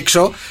σου απ'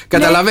 έξω,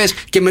 καταλαβες.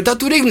 Και μετά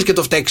του ρίχνεις και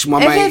το φταίξιμο.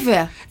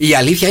 Βέβαια. Η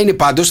αλήθεια είναι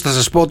πάντως, θα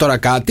σας πω τώρα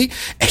κάτι,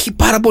 έχει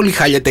πάρα πολύ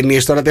χάλια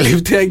ταινίες τώρα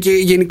τελευταία και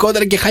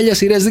γενικότερα και χάλια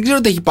σειρές. Δεν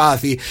ξέρω τι έχει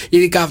πάθει.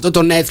 Ειδικά αυτό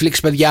το Netflix,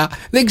 παιδιά,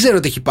 δεν ξέρω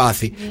τι έχει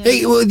πάθει.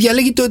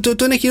 Διαλέγει το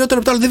ένα χειρότερο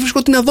από το άλλο, δεν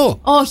βρίσκω τι να δω.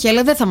 Όχι,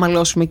 αλλά δεν θα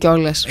μαλώσουμε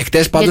κιόλας.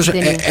 Εχθές πάντως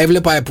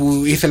έβλεπα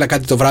που ήθελα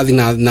κάτι το βράδυ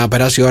να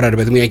περάσει η ώρα, ρε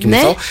παιδί μου, για να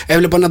κοιμηθώ. Ναι.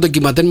 Έβλεπα ένα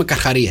ντοκιματέρ με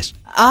καρχαρίες.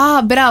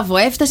 Α, μπράβο,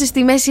 έφτασε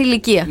στη μέση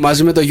ηλικία.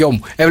 Μαζί με το γιο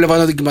μου. Έβλεπα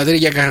ένα ντοκιματέρ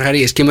για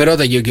καρχαρίες και με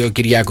ρώταγε ο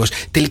Κυριάκος.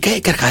 Τελικά οι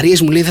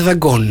καρχαρίες μου λέει δεν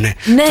δαγκώνουνε.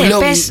 Ναι,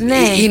 πες, ναι.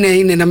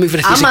 Είναι να μην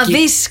βρεθείς. Άμα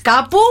δεις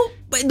κάπου.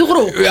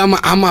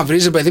 Άμα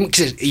βρεις, παιδί μου,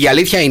 ξέρεις, η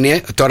αλήθεια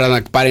είναι, τώρα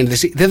να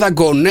παρένθεση, δεν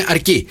δαγκώνουν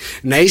αρκεί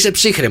να είσαι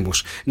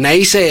ψύχρεμος, να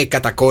είσαι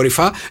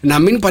κατακόρυφα, να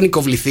μην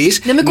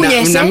πανικοβληθείς, να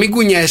μην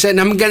κουνιέσαι,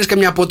 να μην κάνεις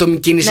καμιά απότομη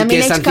κίνηση να και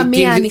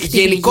αισθανθείς.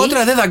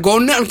 Γενικότερα δεν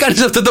δαγκώνουν αν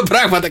κάνεις αυτά τα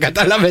πράγματα,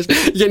 κατάλαβες.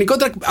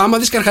 Γενικότερα, άμα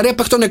δεις καρχαρία,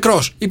 παίχτω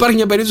νεκρός. Υπάρχει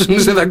μια περίπτωση να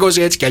σε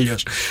δαγκώσει έτσι κι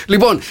αλλιώς.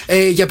 Λοιπόν,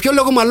 για ποιο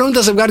λόγο μαλώνουν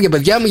τα ζευγάρια,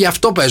 παιδιά μου, γι'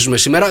 αυτό παίζουμε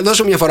σήμερα.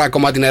 Δώσε μια φορά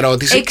ακόμα την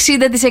ερώτηση.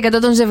 60%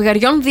 των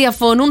ζευγαριών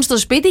διαφωνούν στο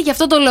σπίτι για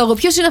αυτό το λόγο.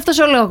 Ποιος είναι αυτός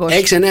ο λόγος?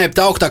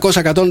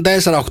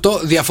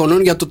 697-800-1048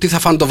 διαφωνούν για το τι θα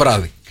φάνε το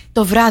βράδυ.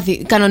 Το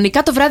βράδυ.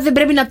 Κανονικά το βράδυ δεν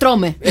πρέπει να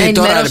τρώμε.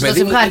 Τώρα, ρε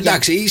παιδί μου,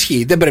 εντάξει,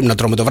 ισχύει. Δεν πρέπει να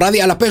τρώμε το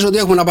βράδυ, αλλά πες ότι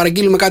έχουμε να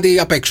παραγγείλουμε κάτι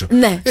απ' έξω.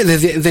 Ναι.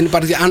 Δεν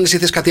υπάρχει. Αν εσύ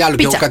θες κάτι άλλο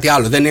και εγώ κάτι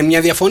άλλο, δεν είναι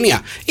μια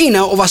διαφωνία. Είναι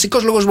ο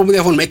βασικός λόγος που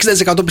διαφωνούμε.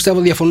 60% πιστεύω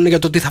διαφωνούν για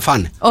το τι θα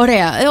φάνε.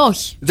 Ωραία,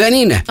 όχι. Δεν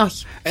είναι.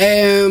 Όχι.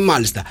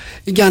 Μάλιστα.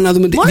 Για να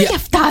δούμε. Μόνο για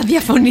αυτά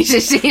διαφωνείς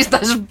εσύ στο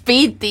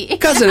σπίτι.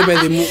 Κάτσε, ρε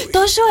παιδί μου.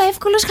 Τόσο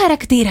εύκολος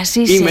χαρακτήρας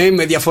είσαι.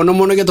 Είμαι. Διαφωνώ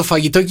μόνο για το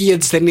φαγητό και για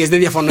τις ταινίες. Δεν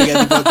διαφωνώ για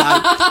τίποτα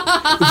άλλο.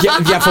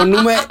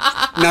 Διαφωνούμε.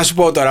 Να σου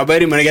πω τώρα.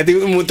 Περίμενε, γιατί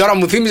τώρα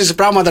μου θύμισες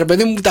πράγματα, ρε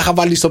παιδί μου, που τα είχα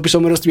βάλει στο πίσω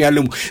μέρος του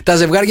μυαλού μου. Τα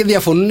ζευγάρια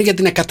διαφωνούν για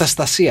την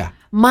ακαταστασία.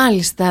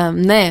 Μάλιστα,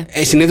 ναι.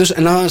 Συνήθως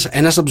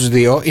ένας από τους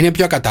δύο είναι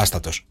πιο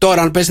ακατάστατος.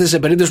 Τώρα, αν πέσετε σε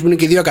περίπτωση που είναι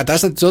και οι δύο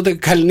ακατάστατοι, τότε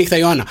καληνύχτα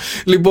Ιωάννα.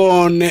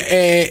 Λοιπόν,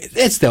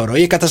 έτσι θεωρώ.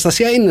 Η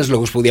ακαταστασία είναι ένας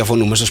λόγος που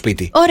διαφωνούμε στο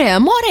σπίτι. Ωραία,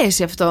 μου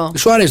αρέσει αυτό.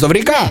 Σου αρέσει, το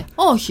βρήκα? Ναι,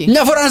 όχι.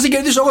 Μια φορά να στην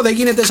κερδίσω εγώ, δεν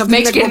γίνεται σε αυτή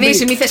την εκπομπή. Με έχεις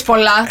κερδίσει, μη θες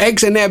πολλά.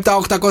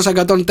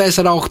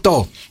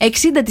 697-800-1048.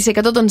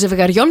 60% των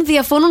ζευγαριών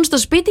διαφωνούν στο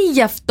σπίτι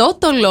γι' αυτό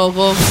το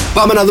λόγο.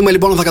 Πάμε να δούμε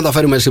λοιπόν αν θα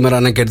καταφέρουμε σήμερα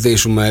να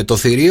κερδίσουμε το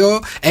θηρίο.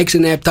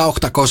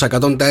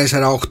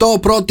 697-800-1048.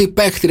 Πρώτη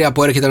παίχτρια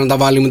που έρχεται να τα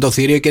βάλει με το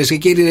θηρίο, κυρίες και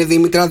κύριοι, είναι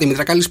Δήμητρα.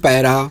 Δήμητρα,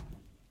 καλησπέρα.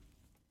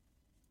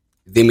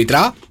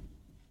 Δήμητρα.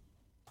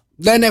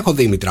 Δεν έχω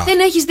Δήμητρα. Δεν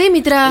έχεις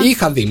Δήμητρα.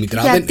 Είχα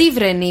Δήμητρα. Γιατί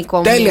βρε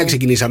Νίκο? Τέλεια,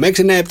 ξεκινήσαμε.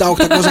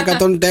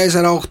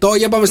 697-800-1048.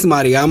 Για πάμε στη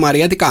Μαρία.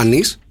 Μαρία, τι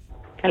κάνεις?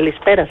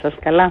 Καλησπέρα σας,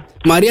 καλά.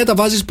 Μαρία, τα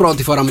βάζεις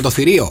πρώτη φορά με το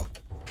θηρίο?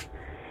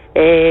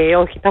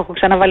 Όχι, τα έχω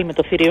ξαναβάλει με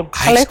το θηρίο.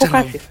 Αλλά έχω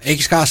χάσει.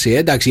 Έχεις χάσει,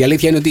 εντάξει. Η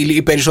αλήθεια είναι ότι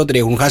οι περισσότεροι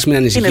έχουν χάσει, μην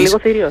ανησυχείς. Είναι λίγο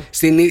θηρίο.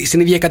 Στην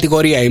ίδια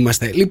κατηγορία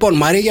είμαστε. Λοιπόν,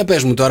 Μαρία, για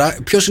πες μου τώρα,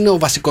 ποιος είναι ο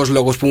βασικός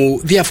λόγος που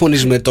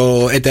διαφωνείς με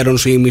το εταίρον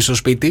σου ή μη στο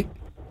σπίτι?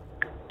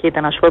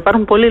 Κοίτα, να σου πω,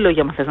 υπάρχουν πολλοί λόγοι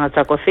άμα θες να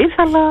τσακωθείς,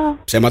 αλλά.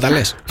 Ψέματα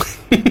λες.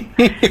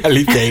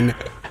 Αλήθεια είναι.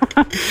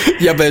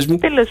 Για πες μου.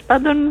 Τέλος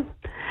πάντων,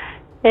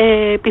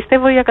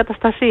 πιστεύω η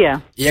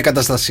ακαταστασία. Η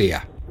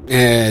ακαταστασία.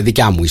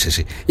 Δικιά μου είσαι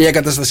εσύ. Η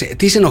ακαταστασία.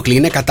 Τι σε ενοχλεί,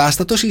 είναι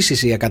ακατάστατος ή είσαι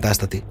εσύ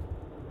ακατάστατη?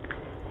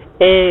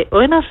 Ο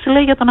ένας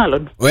λέει για τον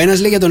άλλον. Ο ένας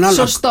λέει για τον άλλον.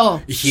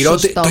 Σωστό.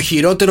 Το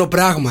χειρότερο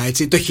πράγμα,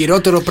 έτσι. Το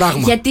χειρότερο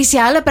πράγμα. Γιατί σε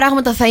άλλα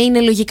πράγματα θα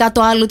είναι λογικά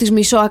το άλλο της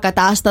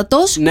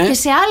μισοακατάστατος, ναι. Και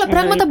σε άλλα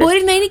πράγματα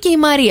μπορεί να είναι και η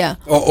Μαρία.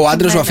 Ο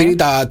άντρας σου αφήνει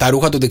τα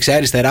ρούχα του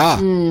δεξιά-αριστερά.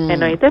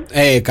 Εννοείται.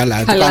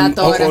 Καλά. Το κάνουν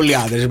όλοι οι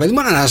άντρες.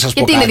 Να σας πω.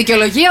 Γιατί είναι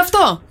δικαιολογία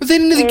αυτό?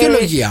 Δεν είναι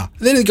δικαιολογία.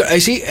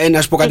 Εσύ,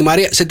 να σου πω κάτι,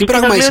 Μαρία, σε τι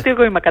πράγμα είσαι? Ότι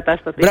εγώ είμαι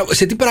ακατάστατη.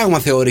 Σε τι πράγμα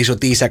θεωρείς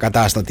ότι είσαι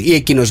ακατάστατη ή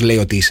εκείνος λέει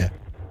ότι είσαι?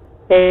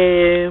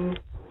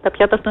 Τα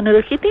πιάτα στον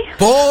νεροχύτη.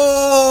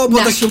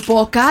 Να σου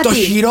πω κάτι. Το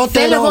χειρότερο.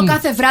 Θέλω εγώ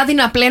κάθε βράδυ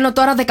να πλένω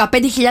τώρα 15.000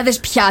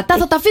 πιάτα.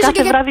 Θα τα αφήσω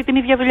κάθε βράδυ την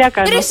ίδια δουλειά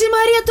κάνω. Ρε εσύ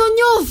Μαρία, το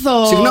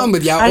νιώθω. Συγγνώμη,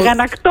 παιδιά.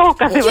 Αγανακτώ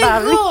κάθε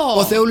βράδυ.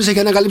 Ο Θεούλης έχει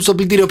ανακαλύψει το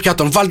πλυντήριο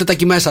πιάτων. Βάλτε τα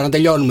εκεί μέσα να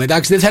τελειώνουμε.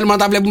 Εντάξει, δεν θέλουμε να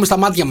τα βλέπουμε στα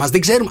μάτια μας.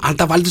 Δεν ξέρουμε αν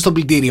τα βάλετε στο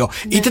πλυντήριο.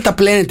 Είτε τα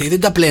πλένετε είτε δεν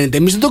τα πλένετε.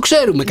 Εμείς δεν το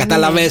ξέρουμε,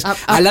 καταλαβες.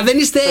 Αλλά δεν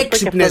είστε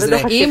έξυπνες,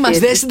 ρε.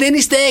 Δεν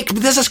είστε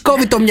έξυπνοι. Δεν σας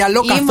κόβει το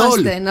μυαλό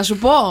καθόλου. Να σου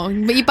πω.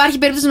 Υπάρχει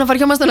περίπτωση να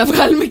βαριόμαστε να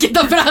βγάλουμε και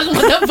τα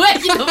πράγματα που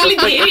έχει το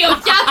πλυντήριο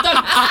πιάτων.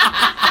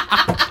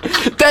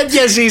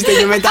 Τέτοιες είστε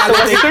και μετά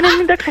λέτε. Και να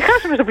μην τα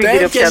ξεχάσουμε στο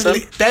πλυντήριο πιάτων.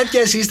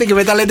 Τέτοιες είστε και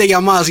μετά λέτε για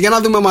μας. Για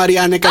να δούμε,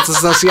 Μαρία, αν η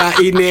καταστασία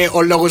είναι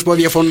ο λόγος που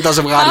διαφωνούν τα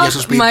ζευγάρια στο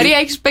σπίτι. Μαρία,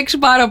 έχεις παίξει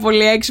πάρα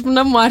πολύ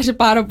έξυπνα. Μου άρεσε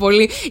πάρα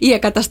πολύ η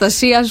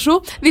ακαταστασία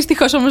σου.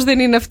 Δυστυχώς όμως δεν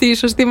είναι αυτή η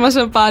σωστή μας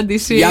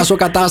απάντηση. Γεια σου,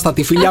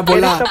 κατάστατη. Φιλιά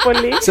πολλά.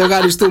 Σε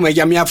ευχαριστούμε.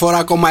 Για μια φορά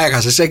ακόμα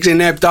έχασες.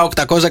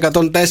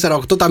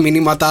 697-800-1048 τα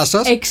μηνύματά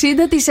σας.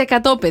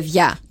 60%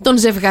 παιδιά των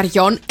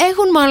ζευγαριών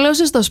έχουν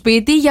μαλώσει στο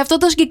σπίτι για αυτό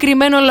το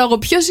συγκεκριμένο λόγο.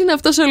 Ποιος είναι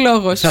αυτός ο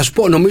λόγος? Θα σου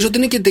πω, νομίζω ότι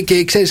είναι και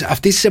ξέρεις,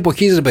 αυτή τη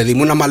εποχή, ρε παιδί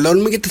μου, να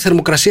μαλώνουμε για τη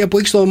θερμοκρασία που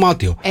έχει στο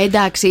δωμάτιο.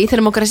 Εντάξει, η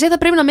θερμοκρασία θα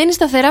πρέπει να μένει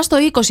σταθερά στο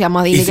 20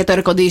 άμα είναι για το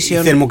air condition. Η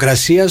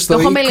θερμοκρασία στο 20,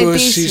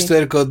 στο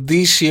air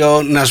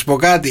condition, να σου πω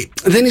κάτι.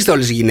 Δεν είστε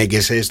όλες οι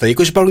γυναίκες στο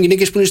 20. Υπάρχουν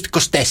γυναίκες που είναι στο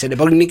 24,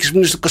 υπάρχουν γυναίκες που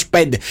είναι στο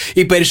 25.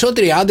 Οι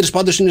περισσότεροι άντρες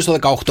πάντως είναι στο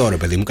 18, ρε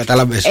παιδί μου,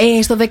 κατάλαβες.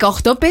 Στο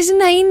 18 παίζει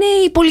να είναι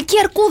η πολική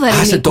αρκούδα,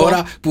 ρε. Άσε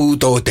τώρα που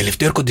το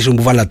τελευταίο air condition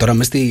που βάλα τώρα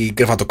μέσα στη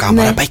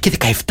κρεβατοκάμαρα πάει και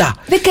 17.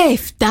 17!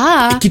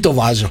 Εκεί το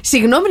βάζω.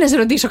 Συγγνώμη να σε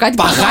ρωτήσω κάτι.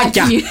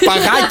 Παγάκια!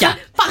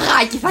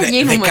 Παγάκι θα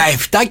γίνουμε.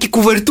 17 και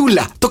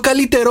κουβερτούλα. Το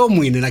καλύτερό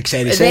μου είναι, να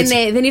ξέρεις.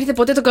 Δεν ήρθε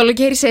ποτέ το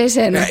καλοκαίρι σε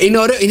εσένα. Είναι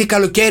ωραίο, είναι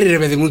καλοκαίρι, ρε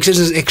παιδί μου.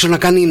 Ξέρεις, έξω να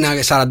κάνει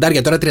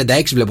 40, τώρα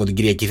 36 βλέπω την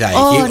Κυριακή θα έχει.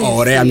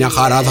 Ωραία, μια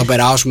χαρά, θα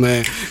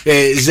περάσουμε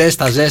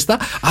ζέστα.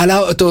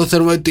 Αλλά το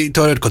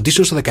air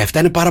condition στο 17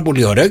 είναι πάρα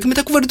πολύ ωραίο και με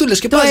τα κουβερτούλες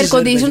και πάλι. Το air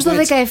condition στο 17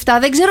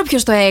 δεν ξέρω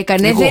ποιος το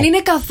έκανε. Δεν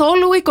είναι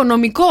καθόλου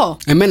οικονομικό.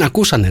 Εμένα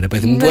ακούσανε, ρε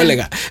παιδί μου, που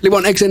έλεγα.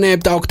 Λοιπόν,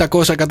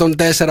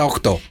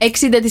 697-800-1048.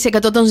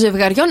 60% των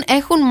ζευγαριών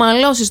έχουν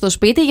μαλώσει στο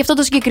σπίτι γι' αυτό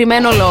το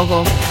συγκεκριμένο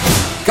λόγο.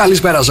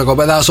 Καλησπέρα στο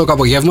κοπέδα, σοκ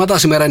απογεύματα.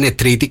 Σήμερα είναι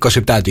Τρίτη,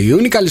 27 του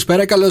Ιούνιου.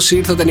 Καλησπέρα, καλώς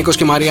ήρθατε, Νίκος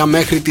και Μαρία,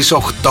 μέχρι τις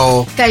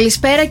 8.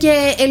 Καλησπέρα και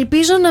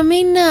ελπίζω να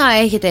μην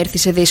έχετε έρθει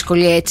σε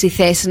δύσκολη έτσι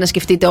θέση να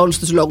σκεφτείτε όλους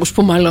τους λόγους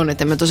που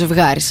μαλώνετε με το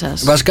ζευγάρι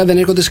σας. Βασικά δεν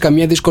έρχονται σε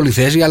καμία δύσκολη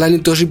θέση, αλλά είναι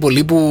τόσοι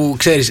πολλοί που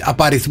ξέρεις,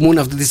 απαριθμούν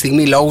αυτή τη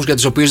στιγμή λόγους για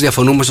τους οποίους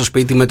διαφωνούμε στο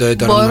σπίτι με το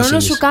έτερο νοσήμιση. Μπορώ να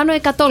σου κάνω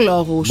 100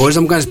 λόγους. Μπορείς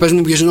να μου κάνεις, πες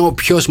μου, ποιος είναι ο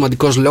πιο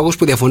σημαντικός λόγος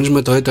που διαφωνείς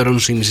με το έτερο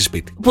νοσήμιση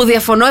σπίτι. Που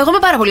διαφωνώ, εγώ είμαι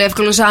πάρα πολύ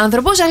εύκολος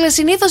άνθρωπος, αλλά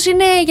συνήθως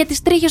είναι για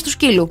τις τρίχες του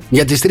σκύλου.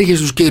 Για τις τρίχες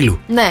του σκύλου.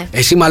 Ναι.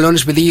 Εσύ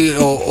μαλώνεις επειδή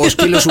ο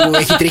σκύλος σου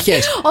έχει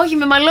τρίχες. Όχι,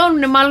 με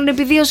μαλώνουν μάλλον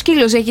επειδή ο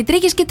σκύλος έχει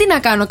τρίχες και τι να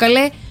κάνω,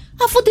 καλέ.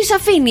 Αφού τις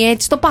αφήνει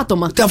έτσι στο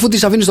πάτωμα. Αφού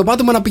τις αφήνει στο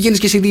πάτωμα, να πηγαίνεις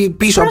και εσύ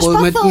πίσω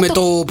με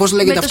το. Πώς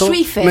λέγεται αυτό?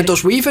 Με το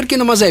Swiffer και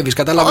να μαζεύεις.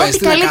 Καταλαβαίνεις.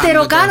 Ό,τι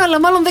καλύτερο κάνω, αλλά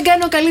μάλλον δεν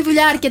κάνω καλή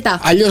δουλειά αρκετά.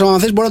 Αλλιώς, αν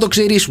θες, μπορεί να το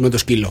ξηρίσουμε το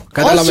σκύλο.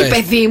 Καταλαβαίνεις.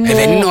 Όχι, παιδί μου.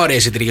 Δεν είναι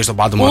ωραίες οι τρίχες στο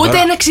πάτωμα. Ούτε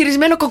τώρα. ένα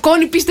ξυρισμένο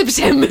κοκόνι,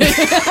 πίστεψέ με.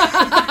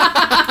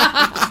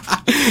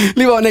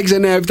 Λοιπόν,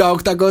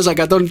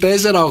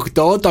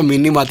 697-800-1048 τα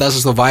μηνύματά σας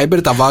στο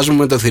Viber τα βάζουμε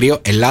με το θηρίο.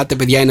 Ελάτε,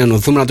 παιδιά, είναι να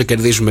ενωθούμε να το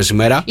κερδίσουμε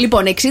σήμερα.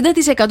 Λοιπόν,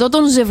 60%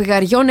 των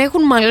ζευγαριών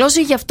έχουν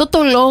μαλώσει γι' αυτό το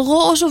λόγο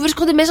όσο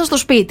βρίσκονται μέσα στο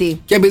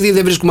σπίτι. Και επειδή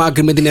δεν βρίσκουμε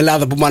άκρη με την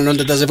Ελλάδα που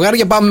μαλώνεται τα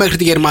ζευγάρια, πάμε μέχρι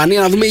τη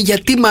Γερμανία να δούμε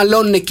γιατί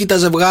μαλώνουν εκεί τα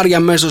ζευγάρια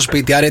μέσα στο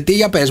σπίτι. Αρετή,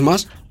 για πες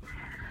μας.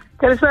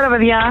 Καλησπέρα,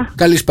 παιδιά.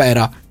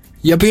 Καλησπέρα.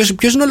 Για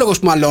ποιος είναι ο λόγος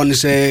που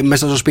μαλώνεις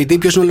μέσα στο σπίτι,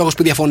 ποιος είναι ο λόγος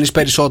που διαφωνείς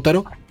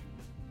περισσότερο?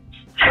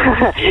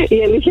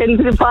 Η αλήθεια είναι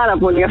ότι είναι πάρα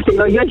πολύ αυτή,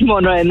 όχι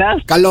μόνο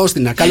ένας.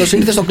 Καλώς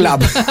ήρθες στο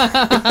κλαμπ.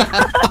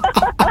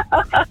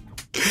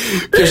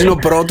 Ποιος είναι ο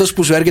πρώτος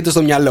που σου έρχεται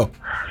στο μυαλό?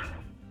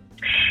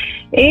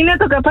 Είναι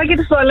το καπάκι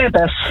της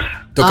τουαλέτας.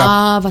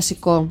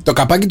 Βασικό. Το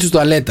καπάκι της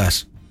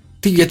τουαλέτας.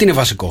 Γιατί είναι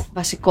βασικό?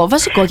 Βασικό,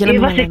 για να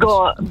μην βασικό.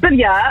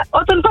 Παιδιά,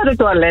 όταν πάτε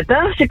τουαλέτα,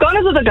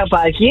 σηκώνετε το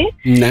καπάκι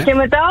και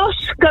μετά ως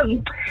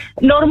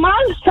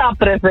νορμάλ θα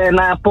έπρεπε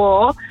να πω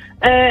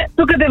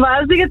το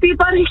κατεβάζετε γιατί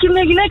υπάρχει και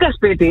μια γυναίκα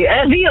σπίτι.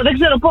 2, δεν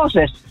ξέρω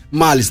πόσες.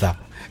 Μάλιστα.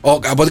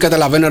 Από ό,τι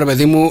καταλαβαίνω, ρε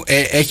παιδί μου,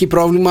 έχει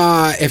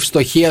πρόβλημα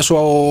ευστοχίας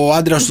ο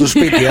άντρας στο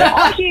σπίτι.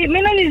 Όχι,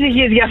 μην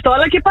ανησυχείς γι' αυτό,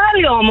 αλλά και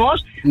πάλι όμως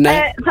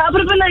θα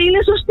έπρεπε να είναι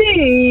σωστή.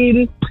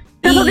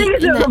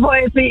 Καθοδήγησε να το πω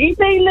έτσι.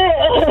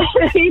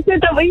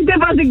 Είτε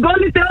βαζικόλ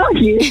είτε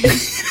όχι.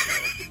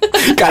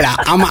 Καλά,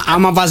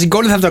 άμα βάζει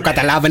γκολ θα το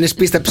καταλάβαινες,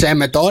 πίστεψέ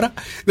με τώρα.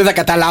 Δεν θα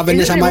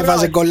καταλάβαινες άμα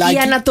έβαζε γκολάκι. Η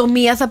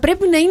ανατομία θα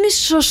πρέπει να είναι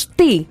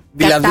σωστή.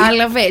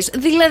 Κατάλαβες.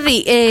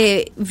 Δηλαδή,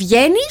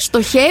 βγαίνει,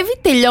 στοχεύει,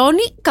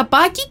 τελειώνει,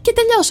 καπάκι και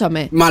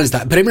τελειώσαμε.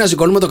 Μάλιστα. Πρέπει να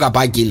σηκώνουμε το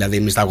καπάκι, δηλαδή,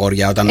 εμείς τα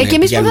αγόρια όταν και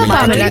εμείς που θα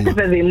πάμε,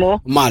 παιδί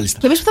μου. Μάλιστα.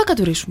 Και εμείς που θα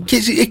κατουρίσουμε. Και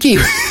εκεί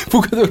που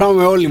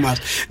κατουράμε όλοι μας.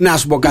 Να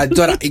σου πω κάτι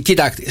τώρα.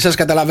 Κοιτάξτε, σας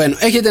καταλαβαίνω.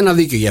 Έχετε ένα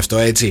δίκιο γι' αυτό,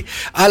 έτσι.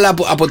 Αλλά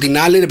από την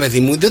άλλη, ρε παιδί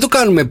μου, δεν το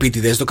κάνουμε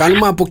επίτηδες. Το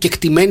κάνουμε από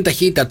κεκτημένη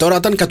ταχύτητα. Τώρα,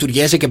 όταν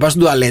κατουριέσαι και πας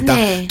στην τουαλέτα,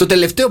 το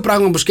τελευταίο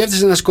πράγμα που σκέφτεσαι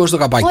είναι να σηκώσεις το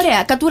καπάκι.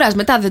 Ωραία, κατουράς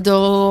μετά.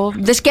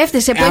 Δεν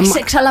σκέφτεσαι που έχεις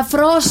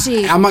εξαλαφρώσει.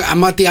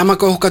 Άμα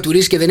έχω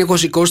κατουρίσει και δεν έχω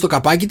σηκώσει το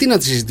καπάκι, τι να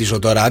τη συζητήσω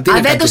τώρα?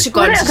 Δεν το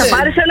σηκώνεις. Θα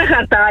πάρεις ένα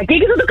χαρτάκι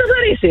και θα το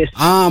καθαρίσεις.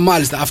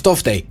 Μάλιστα, αυτό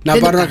φταίει.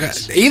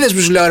 Είδες που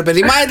σου λέω, ρε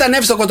παιδί, μα ήταν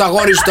εύστοχο το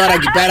αγόρι σου τώρα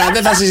εκεί πέρα.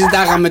 Δεν θα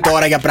συζητάγαμε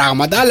τώρα για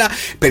πράγματα. Αλλά,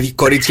 παιδί,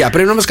 κορίτσια,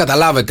 πρέπει να μας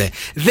καταλάβετε.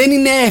 Δεν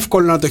είναι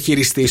εύκολο να το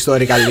χειριστείς το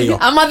εργαλείο.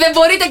 Άμα δεν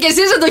μπορείτε κι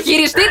εσείς να το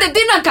χειριστείτε,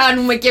 τι να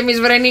κάνουμε κι εμείς,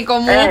 βρε Νίκο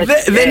μου.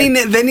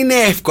 Δεν είναι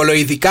εύκολο,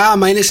 ειδικά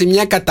άμα είναι σε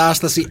μια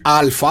κατάσταση Α.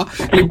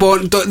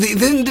 Λοιπόν,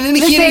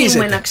 δεν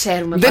χειρίζεται. Να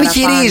ξέρουμε δεν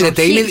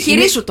χειρίζεται. Είναι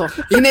Χειρίσου το.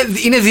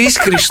 Είναι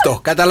δύσκριστο,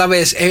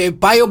 καταλαβες.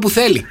 Πάει όπου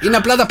θέλει. Είναι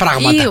απλά τα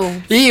πράγματα.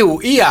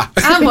 Ία.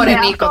 Άμπορε,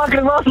 Νίκο.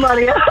 Ακριβώς,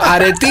 Μαρία.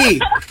 Αρετή.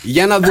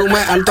 Για να δούμε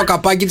αν το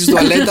καπάκι της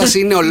τουαλέτας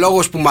είναι ο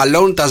λόγος που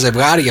μαλώνουν τα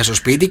ζευγάρια στο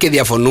σπίτι και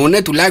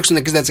διαφωνούν τουλάχιστον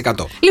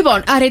 60%.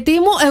 Λοιπόν, αρετή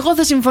μου, εγώ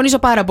θα συμφωνήσω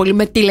πάρα πολύ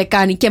με τη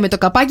λεκάνη και με το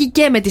καπάκι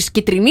και με τις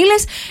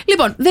κυτρινίλες.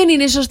 Λοιπόν, δεν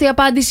είναι η σωστή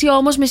απάντηση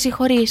όμως, με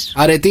συγχωρείς.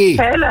 Αρετή.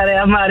 Έλα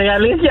ρε Μαρία,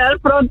 αλήθεια,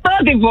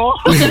 πρωτότυπο.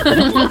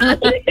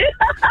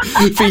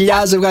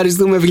 Φιλιά, σε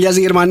ευχαριστούμε. Φιλιά στη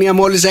Γερμανία,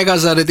 μόλις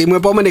έχασα, αρετή μου.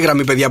 Επόμενη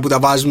γραμμή, παιδιά, που τα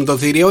βάζουμε το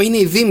θηρίο είναι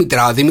η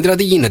Δήμητρα. Δήμητρα,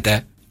 τι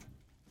γίνεται?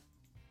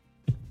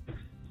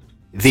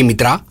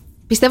 Δήμητρα.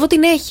 Πιστεύω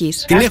την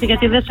έχεις.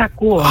 Γιατί δεν σ'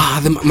 ακούω.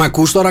 Μ'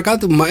 ακούς τώρα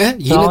κάτι?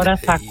 Τώρα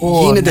σ'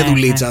 ακούω. Γίνεται ναι,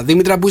 δουλίτσα. ναι.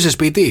 Δήμητρα, που είσαι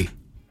σπίτι?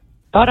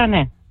 Τώρα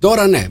ναι.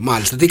 Τώρα ναι,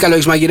 μάλιστα. Τι καλό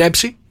έχεις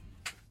μαγειρέψει?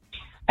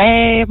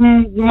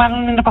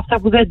 Μάλλον είναι από αυτά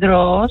που δεν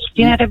τρως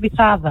και είναι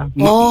ρεβιθάδα.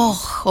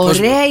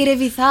 Ωραία η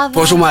ρεβιθάδα.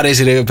 Πόσο μου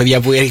αρέσει, ρε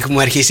παιδιά, που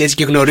έχουμε αρχίσει έτσι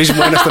και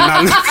γνωρίζουμε ένα τον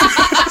άλλον.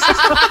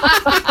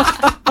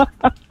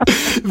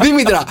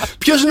 Δήμητρα,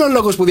 ποιος είναι ο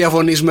λόγος που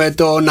διαφωνείς με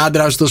τον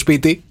άντρα στο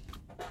σπίτι?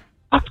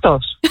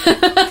 Αυτός.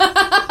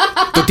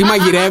 Το τι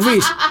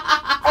μαγειρεύεις?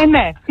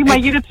 Ναι, τι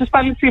μαγείρεψες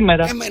πάλι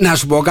σήμερα. Να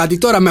σου πω κάτι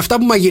τώρα, με αυτά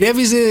που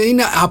μαγειρεύεις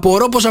είναι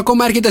απορώ πως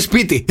ακόμα έρχεται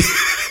σπίτι.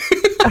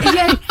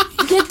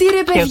 Γιατί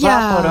ρε παιδιά? Και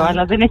εγώ απορώ,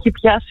 αλλά δεν έχει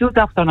πιάσει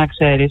ούτε αυτό να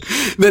ξέρεις.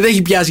 Δεν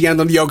έχει πιάσει για να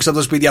τον διώξει από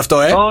το σπίτι αυτό,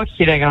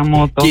 Όχι ρε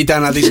γαμώτο. Κοίτα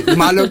να δεις.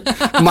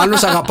 Μάλλον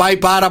σ' αγαπάει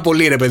πάρα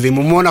πολύ, ρε παιδί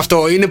μου. Μόνο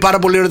αυτό. Είναι πάρα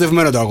πολύ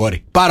ερωτευμένο το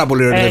αγόρι. Πάρα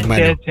πολύ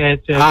ερωτευμένο.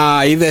 Έτσι.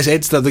 Α, είδες,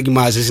 έτσι θα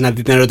δοκιμάσεις να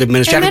την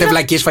ερωτευμένο. Φτιάχνετε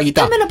βλακίες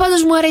φαγητά. Εμένα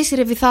πάντως μου αρέσει η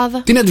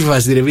ρεβιθάδα. Τι να τη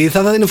βάζεις, τη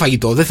ρεβιθάδα δεν είναι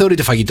φαγητό. Δεν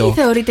θεωρείται φαγητό.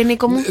 Τι θεωρείται,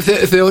 Νίκο μου?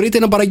 Θεωρείται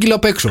ένα παραγγείλω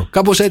απ' έξω.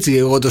 Κάπως έτσι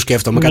εγώ το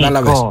σκέφτομαι.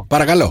 Κατάλαβες.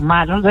 Παρακαλώ.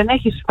 Μάλλον δεν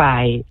έχεις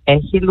φάει.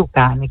 Έχει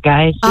λουκάνικα,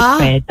 έχει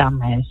φέτα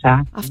μέσα.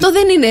 Αυτό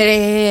δεν είναι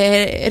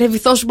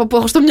ρεβιθόσουπα που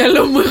έχω στο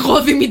μυαλό μου,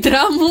 εγώ, Δημητρά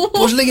μου.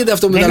 Πώς λέγεται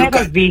αυτό με τα λουκάνικα?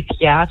 Δεν είναι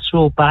ρεβίθια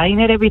σούπα,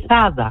 είναι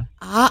ρεβιθάδα.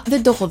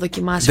 Δεν το έχω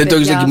δοκιμάσει. Δεν το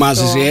έχεις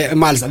δοκιμάσει εσύ,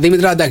 μάλιστα.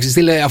 Δήμητρα, εντάξει,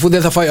 στείλε, αφού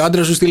δεν θα φάει ο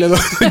άντρας σου, στείλε εδώ.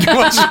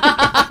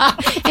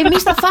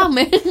 Εμείς θα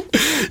φάμε.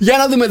 Για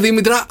να δούμε,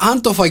 Δήμητρα,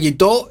 αν το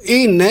φαγητό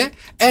είναι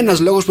ένας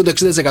λόγος που το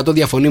 60%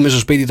 διαφωνεί με στο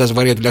σπίτι τα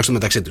ζευγάρια τουλάχιστον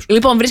μεταξύ τους.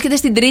 Λοιπόν, βρίσκεται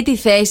στην τρίτη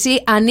θέση.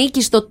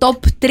 Ανήκει στο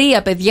top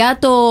 3, παιδιά.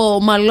 Το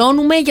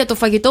μαλώνουμε για το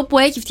φαγητό που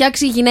έχει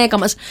φτιάξει η γυναίκα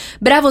μας.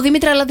 Μπράβο,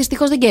 Δήμητρα, αλλά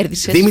δυστυχώς δεν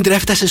κέρδισες. Δήμητρα,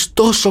 έφτασες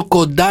τόσο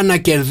κοντά να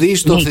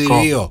κερδίσεις το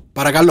θηρίο.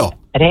 Παρακαλώ.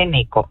 Ρε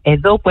Νίκο,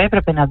 εδώ που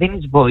έπρεπε να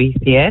δίνεις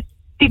βοήθειες,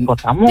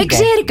 τίποτα μου. Δεν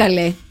ξέρει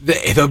καλέ.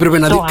 Εδώ έπρεπε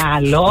να το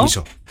άλλο,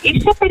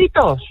 είσαι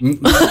περιττός.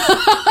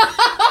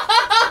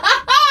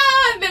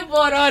 Δεν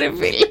μπορώ, ρε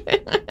φίλε.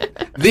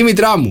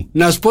 Δήμητρά μου,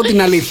 να σου πω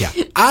την αλήθεια.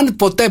 Αν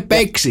ποτέ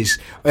παίξεις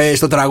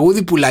στο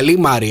τραγούδι που λαλεί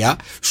Μαρία,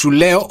 σου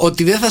λέω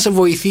ότι δεν θα σε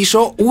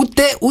βοηθήσω,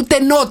 ούτε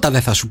νότα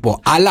δεν θα σου πω.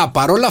 Αλλά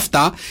παρόλα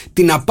αυτά,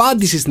 την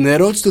απάντηση στην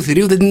ερώτηση του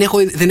θηρίου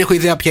δεν έχω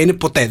ιδέα ποια είναι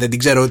ποτέ. Δεν την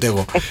ξέρω ούτε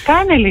εγώ.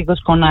 Κάνε λίγο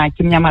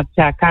σκονάκι, μια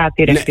ματιά,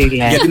 κάτι ρε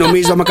φίλε. Γιατί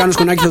νομίζω άμα κάνω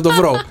σκονάκι θα το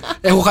βρω.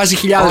 Έχω χάσει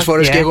χιλιάδες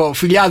φορές κι εγώ.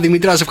 Φιλιά,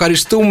 Δημήτρα, σε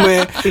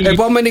ευχαριστούμε.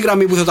 Επόμενη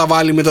γραμμή που θα τα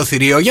βάλει με το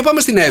θηρίο. Για πάμε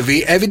στην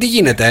Εύη. Εύη, τι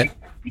γίνεται?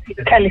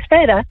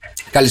 Καλησπέρα.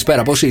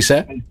 Καλησπέρα, πώς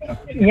είσαι?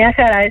 Μια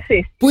χαρά,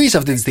 εσείς? Πού είσαι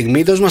αυτή τη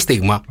στιγμή, δώσ' μας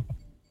στίγμα.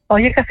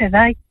 Όχι,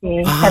 καφεδάκι,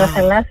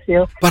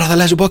 παραθαλάσσιο.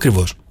 Παραθαλάσσιο, πού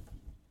ακριβώς?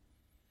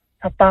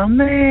 Θα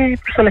πάμε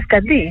στο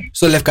Λευκαντή.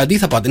 Στο Λευκαντή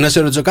θα πάτε. Να σε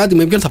ρωτήσω κάτι,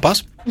 με ποιον θα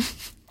πας?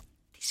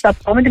 Θα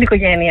πάω με την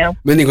οικογένεια.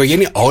 Με την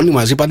οικογένεια, όλοι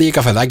μαζί πάτε για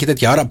καφεδάκι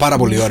τέτοια ώρα. Πάρα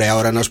πολύ ωραία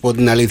ώρα, να σου πω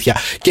την αλήθεια.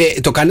 Και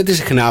το κάνετε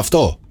συχνά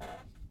αυτό?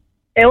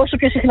 Όσο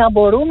πιο συχνά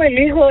μπορούμε,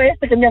 λίγο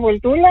έστω και μια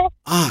βολτούλα.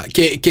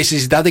 Και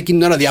συζητάτε εκείνη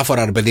την ώρα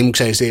διάφορα, ρε παιδί μου,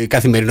 ξέρεις,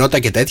 καθημερινότητα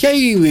και τέτοια,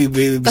 ή.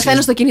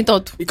 Καθένα στο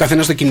κινητό του.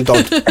 Καθένα στο κινητό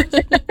του.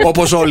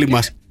 Όπως όλοι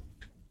μας.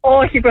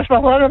 Όχι,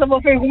 προσπαθώ να το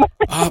αποφύγουμε.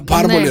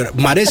 Πάρα πολύ ωραία.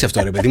 Μ' αρέσει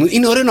αυτό, ρε παιδί μου.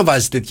 Είναι ωραίο να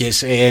βάζεις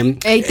τέτοιες.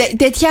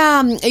 Τέτοια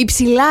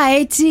υψηλά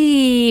έτσι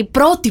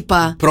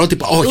πρότυπα.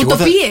 Πρότυπα, όχι.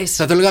 Ουτοπίες.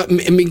 Θα το έλεγα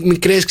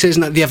μικρές, ξέρεις,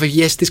 να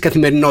διαφευγές της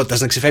καθημερινότητας,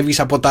 να ξεφεύγεις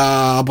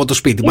από το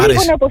σπίτι. Μ' αρέσει.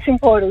 Λίγο να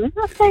αποσυμφορούν.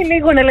 Αυτό είναι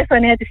λίγο να λες τα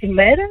νέα της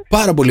ημέρας.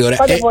 Πάρα πολύ ωραία.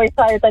 Πάντα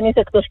βοηθάει όταν είσαι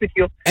εκτός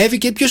σπιτιού. Εύη,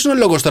 και ποιος είναι ο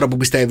λόγος τώρα που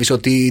πιστεύεις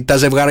ότι τα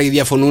ζευγάρια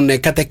διαφωνούν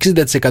κατά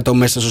 60%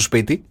 μέσα στο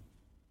σπίτι?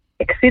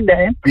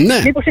 60,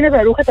 Ναι. Μήπως είναι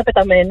τα ρούχα τα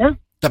πεταμένα?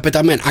 Τα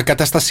πεταμένα.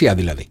 Ακαταστασία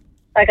δηλαδή.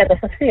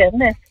 Ακαταστασία,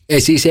 ναι.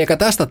 Εσύ είσαι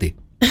ακατάστατη?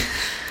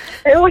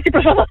 Όχι,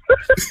 προσπαθώ.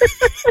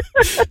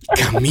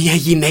 Καμία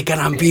γυναίκα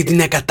να πει ότι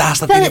είναι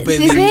ακατάστατη, είναι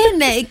παιδί. Δεν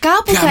είναι,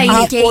 κάπου θα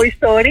είναι και. Από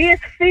ιστορίες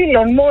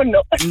φίλων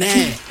μόνο. Ναι,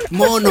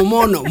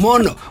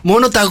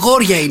 μόνο τα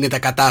αγόρια είναι τα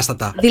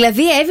κατάστατα.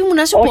 Δηλαδή, Εύη μου,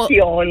 να σου πω. Όχι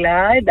όλα,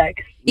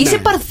 εντάξει. Είσαι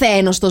Ναι.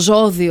 παρθένος στο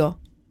ζώδιο.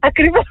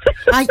 Ακριβώς.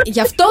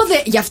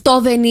 Γι'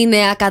 αυτό δεν είναι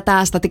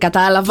ακατάστατη,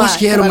 κατάλαβα. Πώς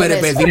χαίρομαι, ρε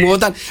παιδί μου,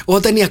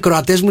 όταν οι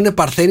ακροατές μου είναι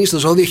παρθένοι στο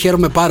ζώδιο,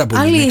 χαίρομαι πάρα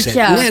πολύ.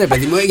 Αλήθεια? Ναι, ρε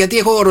παιδί μου, γιατί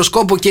έχω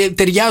οροσκόπο και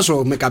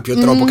ταιριάζω με κάποιο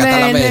τρόπο,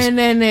 καταλαβαίνεις.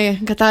 Ναι,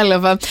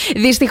 κατάλαβα.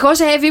 Δυστυχώς,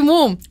 Εύη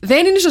μου,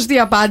 δεν είναι η σωστή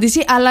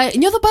απάντηση, αλλά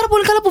νιώθω πάρα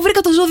πολύ καλά που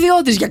βρήκα το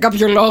ζώδιό της για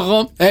κάποιο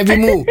λόγο. Εύη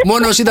μου,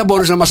 μόνο εσύ θα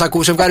μπορείς να μας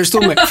ακούσει.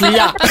 Ευχαριστούμε.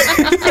 Φιλιά.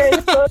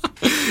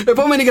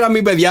 Επόμενη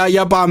γραμμή, παιδιά,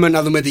 για πάμε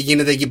να δούμε τι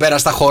γίνεται εκεί πέρα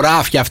στα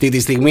χωράφια αυτή τη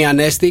στιγμή.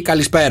 Ανέστη,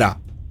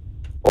 καλησπέρα.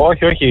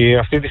 Όχι,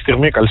 αυτή τη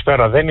στιγμή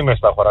καλησπέρα, δεν είμαι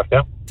στα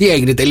χωράφια. Τι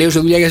έγινε, τελείωσε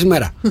δουλειά για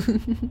σήμερα?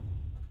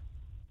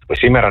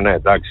 Σήμερα ναι,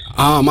 εντάξει.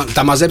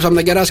 Τα μαζέψαμε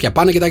τα κεράσια,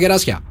 πάνε και τα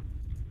κεράσια.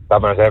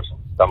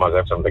 Τα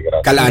μαζέψαμε τα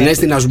κεράσια. Καλά,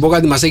 Ανέστη, να σου πω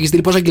κάτι, μας έχει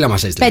στείλει. Πόσα κιλά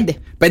μας έχει στείλει?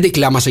 5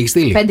 κιλά μας έχει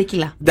στείλει. 5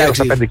 κιλά.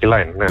 Εντάξει, 5 κιλά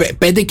είναι,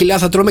 ναι. 5 κιλά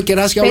θα τρώμε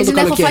κεράσια όλο το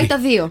καλοκαίρι. Έχω φάει τα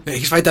 2.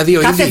 Έχεις φάει τα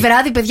 2 κάθε ήδη.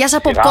 βράδυ, παιδιά, σαν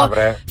popcorn.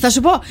 Θα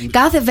σου πω,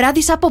 κάθε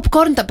βράδυ σαν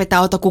popcorn τα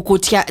πετάω τα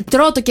κουκούτσια.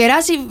 Τρώω το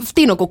κεράσι,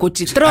 φτύνω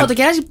κουκούτσι. Τρώω το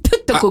κεράσι,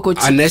 το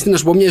κουκούτσι. Ανέστη, να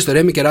σου πω μια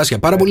ιστορία με κεράσια.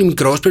 Πάρα πολύ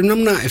μικρός, πρέπει να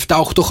ήμουν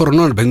 7-8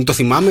 χρονών. Παιδί, το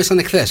θυμάμαι σαν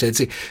εχθές,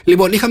 έτσι.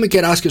 Λοιπόν, είχαμε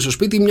κεράσια στο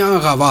σπίτι, μια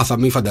γαβάθα,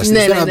 μην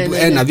φανταστείς.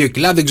 1-2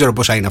 κιλά, δεν ξέρω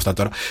πόσα είναι αυτά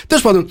τώρα.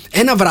 Τέλος πάντων,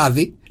 ένα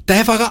βράδυ τα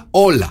έφαγα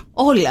όλα.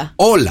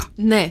 Όλα.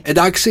 Ναι.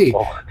 Εντάξει.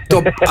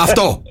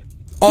 Αυτό.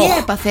 Τι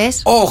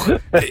έπαθες?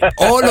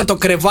 Όλο το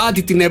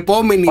κρεβάτι την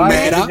επόμενη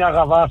μέρα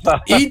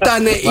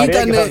ήτανε.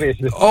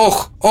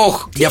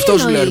 Γι' αυτό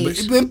σου λέω.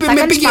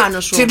 Με πήγε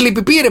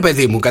τσιρλιπιπί, ρε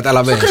παιδί μου,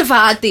 καταλαβαίνεις. Στο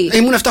κρεβάτι.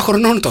 Ήμουν 7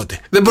 χρονών τότε.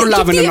 Δεν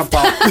προλάβαινε να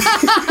πάω.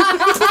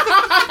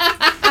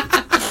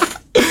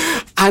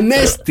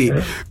 Ανέστη,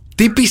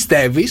 τι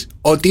πιστεύεις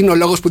ότι είναι ο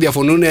λόγος που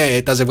διαφωνούν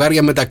τα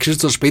ζευγάρια μεταξύ τους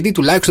στο σπίτι,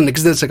 τουλάχιστον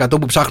 60%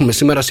 που ψάχνουμε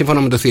σήμερα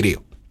σύμφωνα με το θηρίο?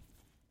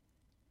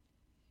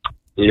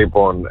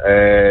 Λοιπόν,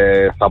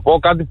 θα πω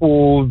κάτι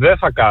που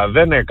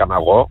δεν έκανα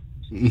εγώ.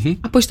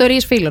 Από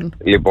ιστορίες φίλων.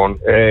 Λοιπόν,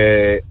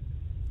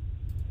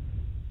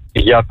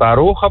 για τα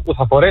ρούχα που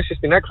θα φορέσεις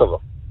στην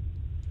έξοδο.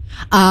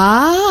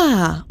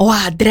 Ο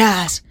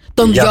άντρας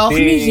τον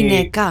διώχνει η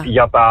γυναίκα.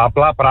 Για τα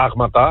απλά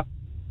πράγματα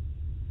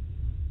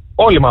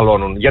όλοι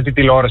μαλώνουν. Για τη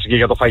τηλεόραση και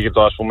για το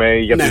φαγητό, ας πούμε,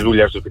 ή για τις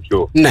δουλειές του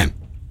σπιτιού. Ναι.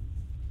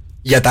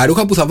 Για τα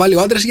ρούχα που θα βάλει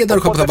ο άντρας ή για τα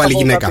ρούχα που θα βάλει η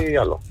γυναίκα?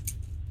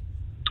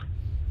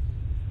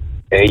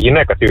 Η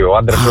γυναίκα, ο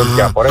άντρας ό,τι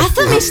και αφορές.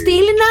 Θα με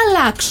στείλει να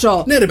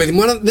αλλάξω. Ναι, ρε παιδί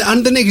μου,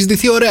 αν δεν έχεις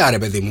ντυθεί ωραία, ρε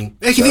παιδί μου.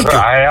 Έχει δίκιο.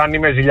 Αν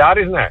είμαι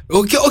ζηλιάρης, ναι.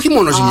 Όχι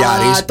μόνο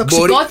ζηλιάρης.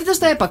 Τοξικότητα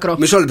στο έπακρο.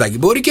 Μισό λεπτάκι.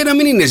 Μπορεί και να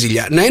μην είναι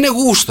ζηλιά. Να είναι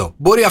γούστο.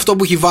 Μπορεί αυτό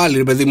που έχει βάλει,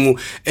 ρε παιδί μου,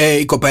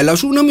 η κοπέλα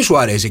σου να μην σου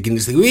αρέσει εκείνη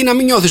τη στιγμή ή να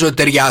μην νιώθεις ότι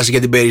ταιριάζει για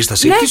την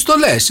περίσταση. Ναι. Και το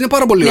λες. Είναι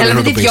πάρα πολύ ωραίο. Ναι, να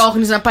αλλά το δεν τη πεις.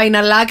 διώχνεις να πάει να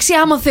αλλάξει.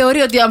 Άμα θεωρεί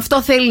ότι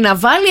αυτό θέλει να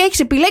βάλει, έχεις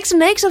επιλέξει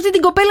να έχεις αυτή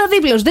την κοπέλα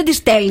δίπλα σου. Δεν τη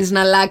στέλνεις να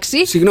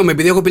αλλάξει. Συγγνώμη,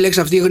 επειδή έχω επιλέξει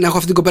να έχω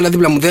αυτή την κοπέλα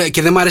δίπλα μου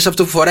και δεν μου αρέσει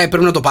αυτό που φοράει, πρέπει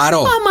να το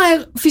πάρω.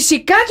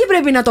 Φυσικά και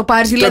πρέπει να το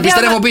πάρεις. Το Δηλαδή,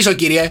 επιστρέφω πίσω,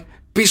 κύριε.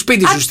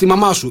 Σπίτι σου, στη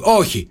μαμά σου.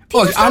 Όχι.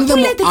 Αν δεν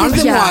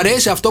μου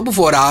αρέσει αυτό που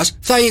φοράς,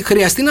 θα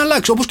χρειαστεί να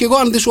αλλάξω. Όπως και εγώ,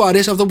 αν δεν σου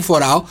αρέσει αυτό που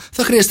φοράω,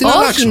 θα χρειαστεί να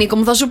αλλάξω. Όχι, Νίκο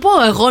μου, θα σου πω.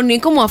 Εγώ,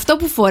 Νίκο μου, αυτό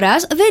που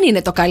φοράς δεν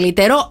είναι το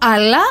καλύτερο,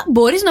 αλλά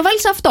μπορείς να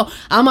βάλεις αυτό.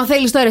 Άμα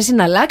θέλεις τώρα εσύ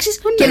να αλλάξεις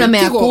και να με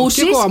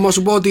ακούσεις. Και εγώ, άμα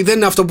σου πω ότι δεν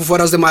είναι αυτό που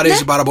φοράς, δεν μου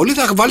αρέσει πάρα πολύ,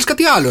 θα βάλεις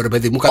κάτι άλλο, ρε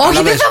παιδί μου.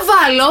 Όχι, δεν θα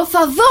βάλω. Θα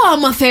δω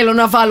άμα θέλω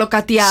να βάλω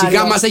κάτι άλλο.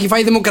 Σιγά μας έχει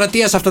φάει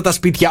δημοκρατία σε αυτά τα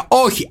σπίτια.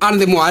 Όχι, αν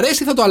δεν μου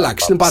αρέσει, θα το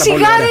αλλάξει. Είναι πάρα πολύ.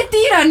 Σιγά ρε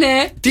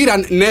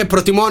τύρανε. Ναι,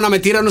 προτιμώ να με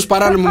τύρανος παρά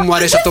να μου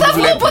αρέσει αυτό που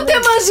βλέπω. Δεν θα βγω ποτέ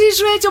μαζί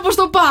σου έτσι όπως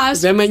το πας.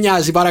 Δεν με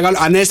νοιάζει, παρακαλώ.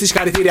 Ανέστη,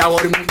 συγχαρητήρια,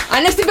 αγόρι μου.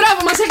 Ανέστη, μπράβο,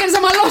 μας έκανες να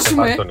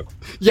μαλώσουμε.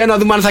 Για να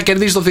δούμε αν θα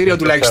κερδίσει το θηρίο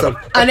τουλάχιστον.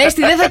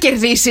 Ανέστη, δεν θα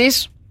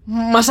κερδίσεις.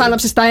 Μας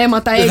άναψες τα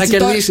αίματα έτσι. Δεν θα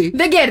κερδίσει.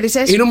 Δεν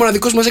κέρδισες. Είναι ο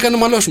μοναδικός που μας έκανε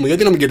να μαλώσουμε.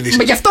 Γιατί να μην κερδίσει.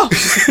 Μα γι' αυτό.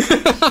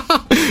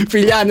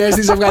 Φιλιά,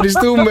 Ανέστη, σε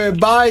ευχαριστούμε.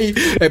 Bye.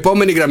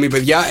 Επόμενη γραμμή,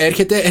 παιδιά.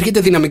 Έρχεται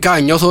δυναμικά.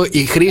 Νιώθω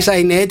η Χρύσα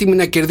είναι έτοιμη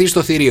να κερδίσει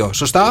το θηρίο.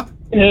 Σωστά?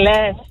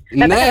 Λες.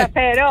 Θα τα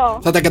καταφέρω.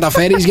 Θα τα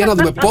καταφέρεις. Για να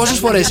δούμε πόσες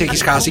φορές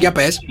έχεις χάσει. Για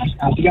πες.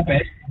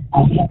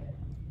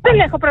 Δεν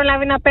έχω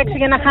προλάβει να παίξω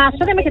για να χάσω.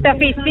 Δεν με έχετε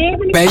αφήσει.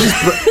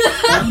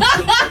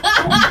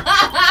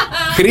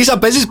 Χρύσα,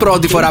 παίζεις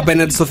πρώτη φορά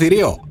απέναντι στο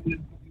θηρίο?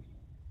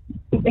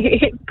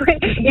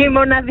 Η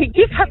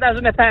μοναδική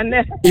φαντάζομαι θα είναι.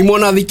 Η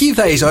μοναδική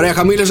θα είσαι. Ωραία,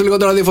 χαμήλωσε λίγο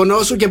το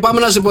ραδιοφωνό σου και πάμε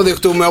να σε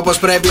υποδεχτούμε όπως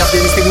πρέπει αυτή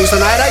τη στιγμή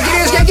στον αέρα.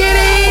 Κυρίες και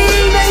κύριοι,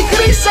 είναι η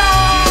Χρύσα!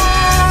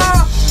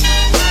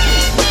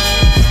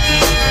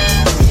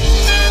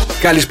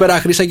 Καλησπέρα,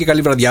 Χρύσα, και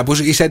καλή βραδιά. Πώς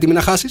είσαι έτοιμη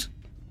να χάσεις?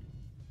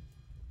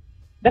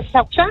 Δεν σας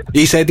άκουσα.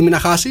 Είσαι έτοιμη να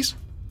χάσεις?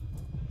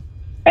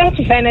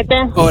 Έτσι φαίνεται.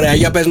 Ωραία,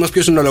 για πες μας,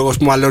 ποιος είναι ο λόγος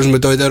που μαλώνεις με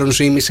το έτερον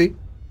σου ήμιση?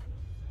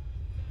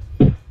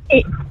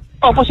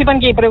 Όπως είπαν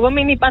και οι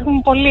προηγούμενοι,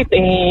 υπάρχουν πολλοί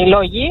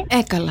λόγοι.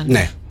 Έκαλαν.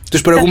 Ναι,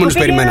 τους προηγούμενους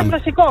περιμέναμε. Είναι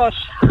βασικός.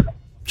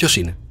 Ποιος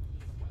είναι?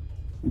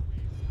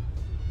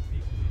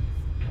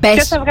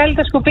 Ποιος θα βγάλει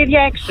τα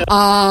σκουπίδια έξω?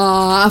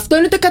 Αυτό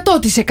είναι το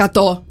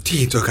 100%. Τι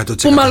είναι το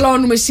 100%? Που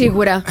μαλώνουμε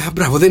σίγουρα.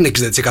 Μπράβο, δεν είναι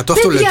 60%.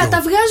 Αυτό λέω. Παιδιά,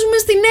 τα βγάζουμε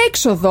στην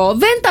έξοδο.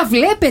 Δεν τα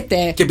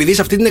βλέπετε. Και επειδή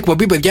σε αυτή την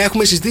εκπομπή, παιδιά,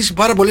 έχουμε συζητήσει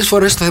πάρα πολλές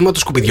φορές το θέμα των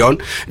σκουπιδιών,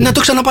 να το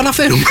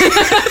ξαναπαναφέρουμε.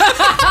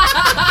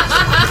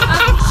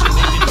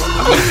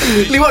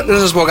 Λοιπόν, να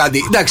σας πω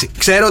κάτι. Εντάξει,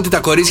 ξέρω ότι τα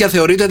κορίτσια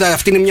θεωρείτε ότι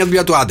αυτή είναι μια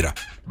δουλειά του άντρα.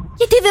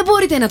 Γιατί δεν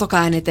μπορείτε να το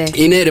κάνετε?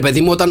 Είναι, ρε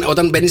παιδί μου,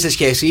 όταν μπαίνεις σε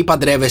σχέση ή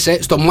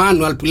παντρεύεσαι, στο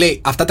manual που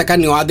λέει αυτά τα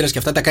κάνει ο άντρας και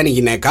αυτά τα κάνει η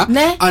γυναίκα.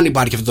 Ναι. Αν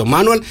υπάρχει αυτό το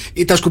manual,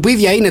 τα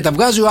σκουπίδια είναι, τα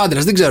βγάζει ο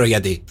άντρας. Δεν ξέρω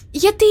γιατί.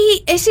 Γιατί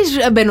εσείς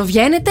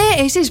μπαινοβγαίνετε,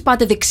 εσείς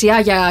πάτε δεξιά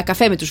για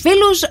καφέ με τους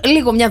φίλους,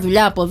 λίγο μια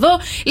δουλειά από εδώ,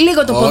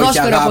 λίγο το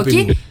ποδόσφαιρο από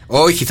εκεί.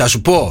 Όχι, θα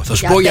σου πω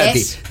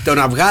γιατί. Το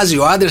να βγάζει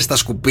ο άντρας στα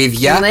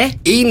σκουπίδια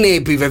είναι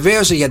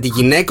επιβεβαίωση για τη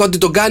γυναίκα ότι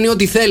τον κάνει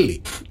ό,τι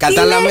θέλει.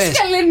 Καταλαβες.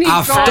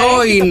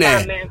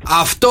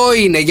 Αυτό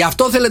είναι. Γι'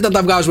 αυτό θέλετε να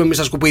τα βγάζουμε εμείς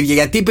στα σκουπίδια.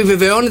 Γιατί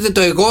επιβεβαιώνετε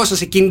το εγώ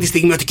σας εκείνη τη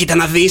στιγμή ότι κοίτα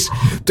να δεις.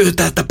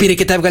 Τα πήρε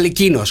και τα έβγαλε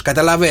εκείνος.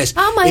 Καταλαβες.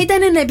 Άμα ήταν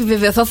να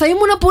επιβεβαιωθώ, θα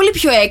ήμουν πολύ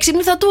πιο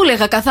έξυπνη. Θα του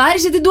έλεγα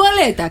καθάρισε την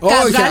τουαλέτα.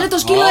 Βγάλε το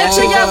σκύλο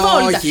έξω για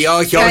βόλτα.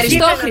 Όχι.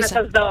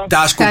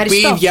 Τα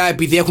σκουπίδια,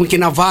 επειδή έχουν και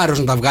ένα βάρος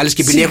να τα βγάλεις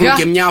και επειδή έχουν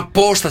και μια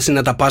απόσταση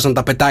να τα πας να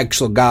τα πετάξεις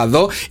στον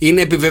κάδο,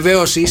 είναι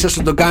επιβεβαίωσή σας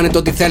ότι το κάνετε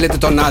ό,τι θέλετε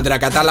τον άντρα.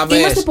 Κατάλαβες.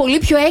 Είμαστε πολύ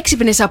πιο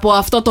έξυπνες από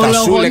αυτό το λόγο.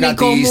 Θα σου έλεγα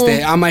τι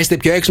είστε. Άμα είστε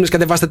πιο έξυπνες,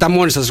 κατεβάστε τα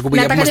μόνοι σας τα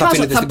σκουπίδια που μας τα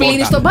αφήνετε στην πόρτα. Θα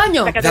πλύνεις το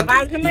μπάνιο. Τα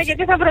κατεβάζουμε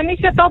γιατί θα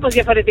βρονίσει ο τόπος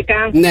διαφορετικά.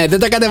 Ναι, δεν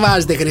τα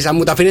κατεβάζετε, Χρύσα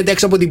μου. Τα αφήνετε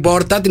έξω από την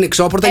πόρτα, την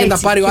εξώπορτα για να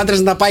τα πάρει ο άντρας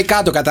να τα πάει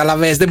κάτω.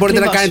 Καταλαβες. Δεν μπορείτε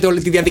να κάνετε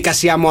όλη τη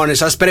διαδικασία μόνοι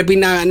σας. Πρέπει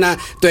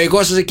το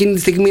εγώ σας εκείνη τη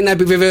στιγμή να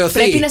επιβεβαιωθεί.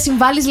 Πρέπει να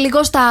συμβάλλεις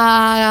λίγο στα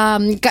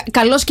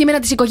καλό κείμενα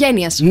της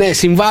οικογένειας. Ναι,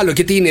 συμβάλλω.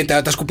 Και τι είναι,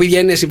 τα σκουπίδια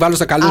είναι συμβάλλω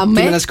στα καλό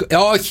κείμενα.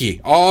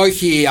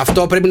 Όχι.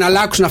 Αυτό πρέπει να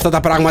αλλάξουν αυτά τα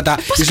πράγματα.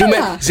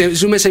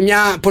 Ζούμε σε μια.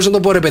 Πώς να το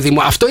πω, ρε παιδί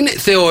μου. Αυτό είναι,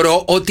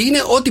 θεωρώ ότι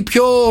είναι ό,τι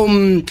πιο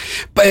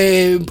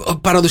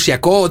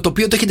παραδοσιακό, το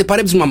οποίο το έχετε πάρει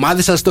από τις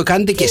μαμάδες σας, το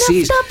κάνετε κι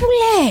εσείς. Αυτά που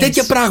λες.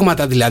 Τέτοια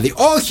πράγματα δηλαδή.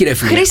 Όχι, ρε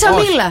φίλε. Χρύσα,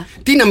 μίλα.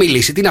 Τι να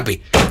μιλήσει, τι να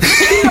πει.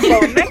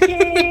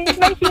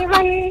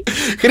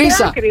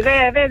 Χρύσα.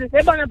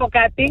 Δεν μπορώ να πω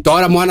κάτι.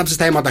 Τώρα μου άναψες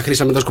τα αίματα,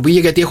 Χρύσα, με τα σκουπίδια,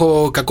 γιατί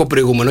έχω κακό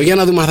προηγούμενο. Για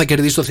να δούμε αν θα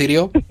κερδίσει το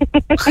θηρίο.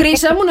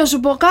 Χρύσα μου, να σου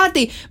πω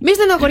κάτι. Μη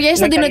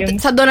στεναχωριέσαι,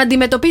 θα τον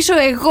αντιμετωπίσω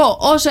εγώ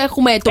όσο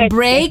έχουμε το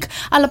break,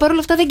 αλλά παρόλα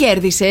αυτά δεν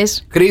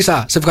κέρδισες.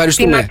 Χρύσα, σε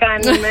ευχαριστούμε. Τι να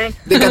κάνουμε.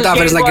 Δεν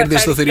κατάφερες να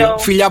κερδίσεις το θηρίο.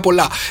 Φιλιά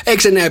πολλά.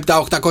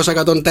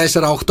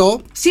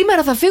 697-800-1048.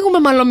 Σήμερα θα φύγουμε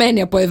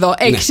μαλωμένοι από εδώ.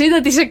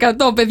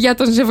 60% παιδιά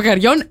των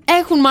ζευγαριών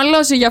έχουν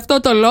μαλώσει γι'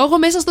 αυτό το λόγο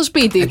μέσα στο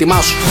σπίτι.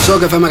 Ετοιμάσου.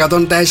 Σοκ με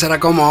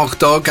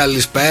 104,8.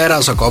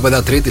 Καλησπέρα,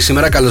 σοκόπεδα. Τρίτη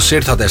σήμερα. Καλώς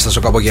ήρθατε στα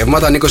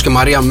σοκαπογεύματα. Νίκος και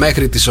Μαρία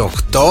μέχρι τις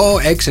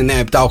 8.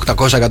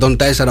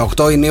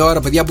 697-800-1048. Είναι η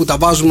ώρα, παιδιά, που τα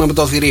βάζουμε με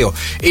το θηρίο.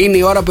 Είναι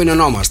η ώρα που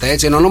ενωνόμαστε.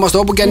 Έτσι, ενωνόμαστε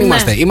όπου και αν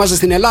είμαστε. Είμαστε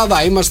στην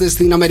Ελλάδα, είμαστε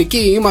στην Αμερική,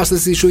 είμαστε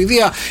στη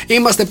Σουηδία,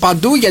 είμαστε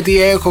παντού,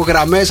 γιατί έχω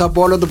γραμμές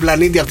από όλο τον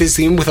πλανήτη αυτή τη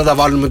στιγμή που θα τα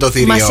βάλουμε με το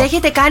θηρίο. Μας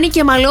έχετε κάνει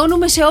και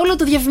μαλώνουμε σε όλο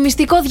το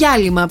διαφημιστικό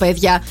διάλειμμα,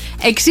 παιδιά.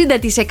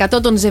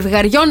 60% των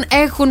ζευγαριών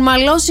έχουν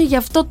μαλώσει γι'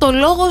 αυτό το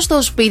λόγο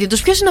στο σπίτι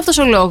τους. Ποιος είναι αυτός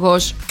ο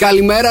λόγος?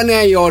 Καλημέρα,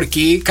 Νέα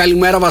Υόρκη.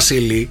 Καλημέρα,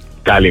 Βασίλη.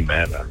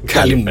 Καλημέρα.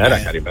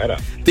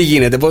 Τι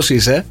γίνεται, πώς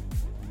είσαι?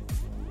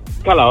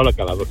 Καλά, όλα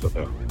καλά, δόξα τω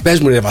Θεώ. Πες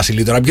μου, ρε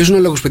Βασίλη, τώρα ποιος είναι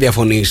ο λόγος που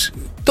διαφωνείς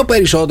το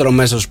περισσότερο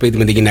μέσα στο σπίτι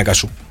με τη γυναίκα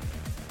σου?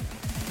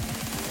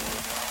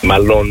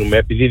 Μαλώνουμε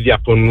επειδή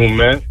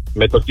διαφωνούμε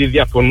με το τι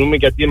διαφωνούμε,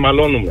 γιατί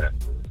μαλώνουμε.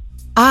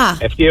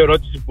 Αυτή η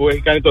ερώτηση που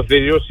έχει κάνει το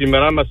θηρίο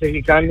σήμερα μας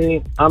έχει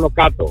κάνει άνω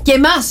κάτω. Και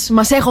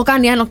μας έχω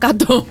κάνει άνω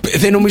κάτω.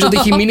 Δεν νομίζω ότι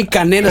έχει μείνει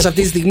κανένας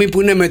αυτή τη στιγμή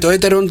που είναι με το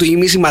έτερον του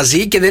ημίση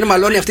μαζί και δεν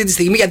μαλώνει αυτή τη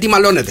στιγμή γιατί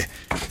μαλώνεται.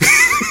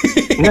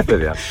 Ναι,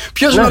 παιδιά.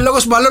 Ποιος είναι ο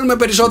λόγος που μαλώνουμε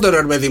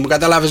περισσότερο, ρε παιδί μου,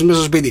 καταλάβεις, μέσα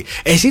στο σπίτι?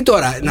 Εσύ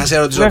τώρα, να σε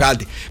ρωτήσω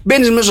κάτι.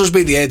 Μπαίνεις μέσα στο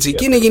σπίτι έτσι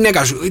και είναι η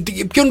γυναίκα σου.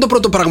 Ποιο είναι το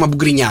πρώτο πράγμα που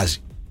γκρινιάζει?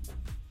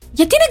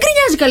 Γιατί να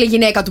γκρινιάζει καλή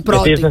γυναίκα του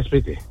πρώτη?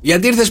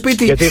 Γιατί ήρθε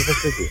σπίτι. Γιατί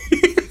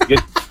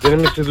δεν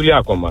είμαι στη δουλειά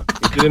ακόμα.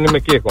 Γιατί δεν είμαι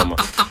εκεί ακόμα.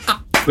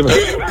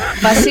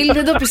 Βασίλη,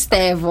 δεν το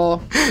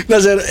πιστεύω.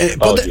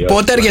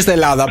 Πότε έρχεστε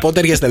Ελλάδα?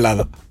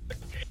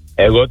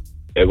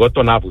 Εγώ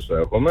τον Αύγουστο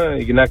έρχομαι,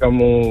 η γυναίκα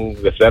μου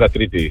Δευτέρα,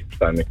 Τρίτη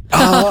φτάνει.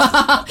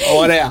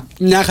 Ωραία,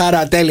 μια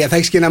χαρά, τέλεια. Θα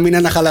έχεις και ένα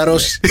μήνα να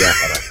χαλαρώσεις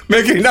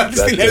μέχρι να έρθεις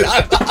στην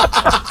Ελλάδα.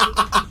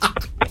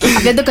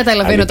 Δεν το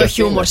καταλαβαίνω το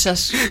χιούμορ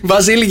σας.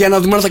 Βασίλη, για να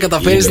δούμε αν θα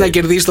καταφέρεις να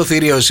κερδίσεις το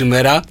θηρίο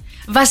σήμερα.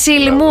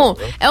 Βασίλη μου,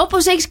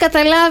 όπως έχεις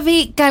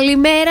καταλάβει,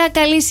 καλημέρα,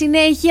 καλή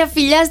συνέχεια,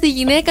 φιλιά στη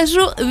γυναίκα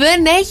σου,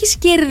 δεν έχεις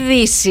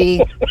κερδίσει.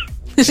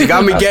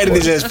 Σιγά μην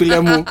κέρδισες, φίλε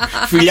μου.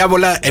 Φιλιά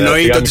πολλά.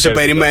 Εννοείται ότι σε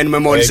περιμένουμε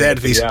μόλις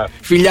έρθεις.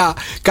 Φιλιά,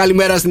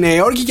 καλημέρα στη Νέα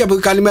Υόρκη. Και από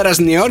καλημέρα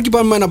στη Νέα Υόρκη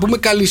πάμε να πούμε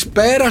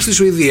καλησπέρα στη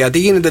Σουηδία. Τι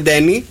γίνεται,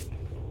 Ντένι?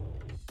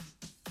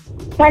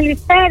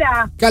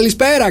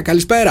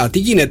 Καλησπέρα. Τι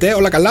γίνεται,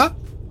 όλα καλά?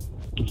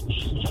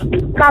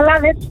 Καλά,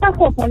 δεν τους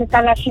ακούω πολύ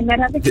καλά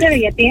σήμερα, δεν ξέρω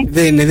γιατί.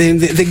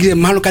 Δεν ξέρω,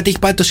 μάλλον κάτι έχει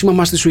πάει το σήμα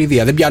μας στη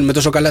Σουηδία. Δεν πιάνουμε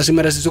τόσο καλά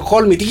σήμερα στη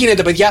Στοκχόλμη. Τι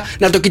γίνεται, παιδιά,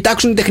 να το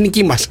κοιτάξουν οι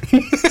τεχνικοί μας.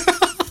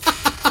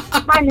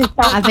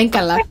 Μάλιστα. Δεν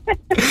καλά.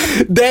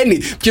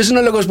 Ντένι, ποιος είναι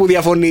ο λόγος που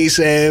διαφωνείς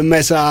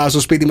μέσα στο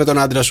σπίτι με τον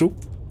άντρα σου?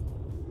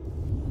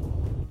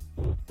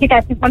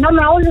 Κοίτα, συμφωνώ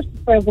με όλους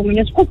τους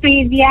προηγούμενους.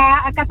 Σκουπίδια,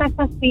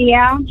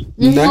 ακαταστασία,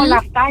 όλα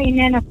αυτά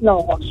είναι ένας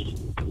λόγος.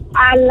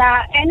 Αλλά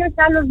ένας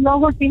άλλος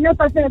λόγος είναι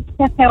όταν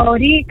σε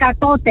θεωρεί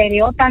κατώτερη,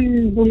 όταν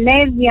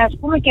δουλεύει, ας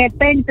πούμε, και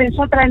παίρνει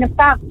περισσότερα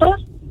λεφτά αυτός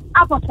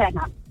από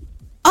σένα.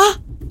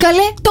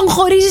 Καλέ, τον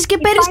χωρίζεις και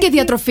παίρνεις και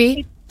διατροφή.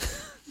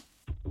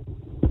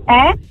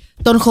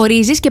 Τον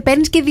χωρίζεις και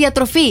παίρνεις και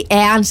διατροφή,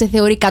 εάν σε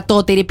θεωρεί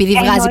κατώτερη επειδή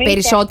βγάζει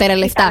περισσότερα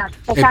λεφτά.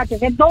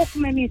 Δεν το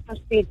έχουμε εμείς στο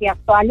σπίτι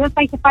αυτό. Αλλιώς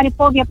θα είχε πάρει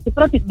πόδια από την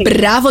πρώτη στιγμή.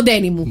 Μπράβο,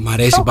 Ντένι μου. Μ'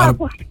 αρέσει πάρα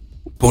πολύ.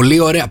 Πολύ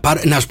ωραία.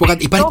 Να σου πω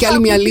κάτι. Υπάρχει και άλλη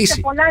μια λύση. Σε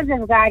πολλά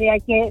ζευγάρια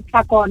και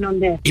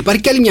τσακώνονται.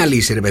 Υπάρχει και άλλη μια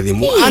λύση, ρε παιδί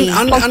μου.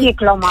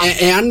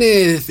 Εάν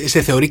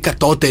σε θεωρεί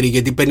κατώτερη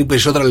γιατί παίρνει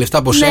περισσότερα λεφτά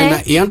από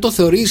σένα, ή αν το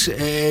θεωρείς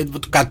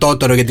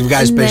κατώτερο γιατί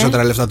βγάζει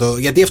περισσότερα λεφτά.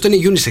 Γιατί αυτό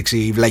είναι unisex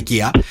η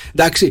βλακεία.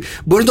 Εντάξει,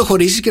 μπορεί να το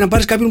χωρίσεις και να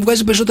πάρεις κάποιον που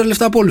βγάζει περισσότερα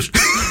λεφτά από όλους.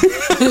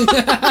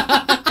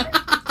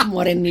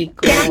 Μωρέ Νίκο.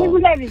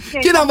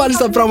 Και να βάλεις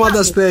τα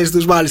πράγματα στις θέσεις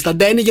τους. Μάλιστα,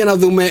 Ντένι, για να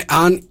δούμε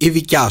αν η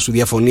δικιά σου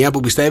διαφωνία που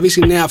πιστεύεις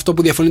είναι αυτό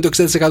που διαφωνεί το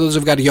 60% των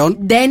ζευγαριών.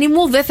 Ντένι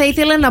μου, δεν θα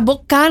ήθελα να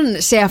μπω καν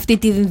σε αυτή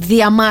τη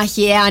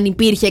διαμάχη εάν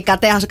υπήρχε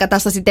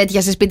κατάσταση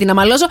τέτοια σε σπίτι να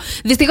μαλώσω.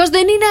 Δυστυχώς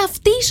δεν είναι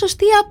αυτή η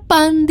σωστή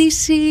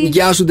απάντηση.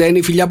 Γεια σου,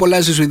 Ντένι, φιλιά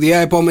πολλά στη Σουηδία.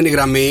 Επόμενη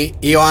γραμμή.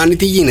 Ιωάννη,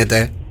 τι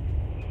γίνεται?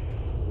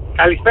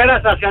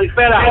 Καλησπέρα σας,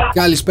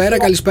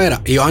 Καλησπέρα.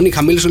 Ιωάννη,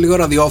 χαμήλωσε λίγο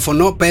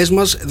ραδιόφωνο. Πες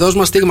μας, δώσ'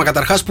 μας στίγμα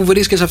καταρχάς, που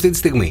βρίσκεσαι αυτή τη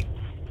στιγμή.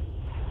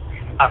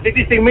 Αυτή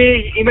τη στιγμή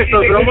είμαι στον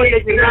δρόμο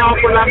και γυρνάω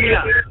από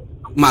Λαμία.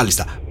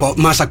 Μάλιστα.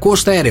 Μας ακούω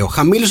στέρεο.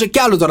 Χαμήλωσε κι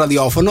άλλο το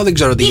ραδιόφωνο, δεν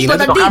ξέρω τι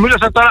γίνεται. Το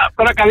χαμήλωσα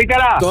τώρα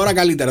καλύτερα.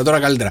 Τώρα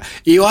καλύτερα.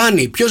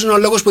 Ιωάννη, ποιος είναι ο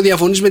λόγος που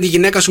διαφωνείς με τη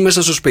γυναίκα σου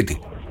μέσα στο σπίτι?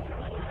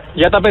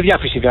 Για τα παιδιά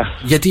φυσικά.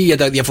 Γιατί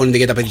διαφωνείτε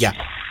για τα παιδιά?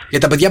 Για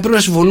τα παιδιά πρέπει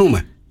να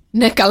συμφωνούμε.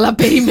 Ναι, καλά,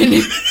 περίμενε.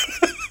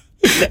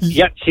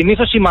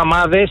 Συνήθως οι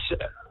μαμάδες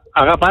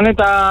αγαπάνε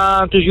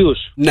τους γιους.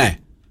 Ναι.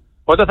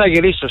 Όταν θα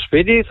γυρίσεις στο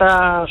σπίτι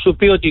θα σου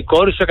πει ότι η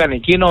κόρη σου έκανε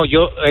εκείνο, ο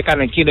γιο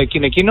έκανε εκείνο.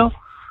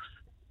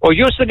 Ο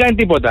γιος δεν κάνει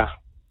τίποτα.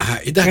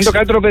 Είναι το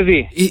καλύτερο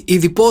παιδί. Η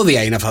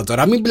διπόδια είναι αυτά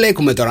τώρα. Μην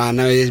μπλέκουμε τώρα.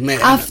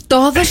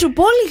 Αυτό θα σου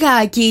πω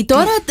λιγάκι.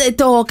 Τώρα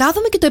το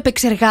κάθομαι και το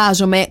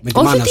επεξεργάζομαι.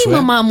 Όχι ότι η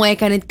μαμά μου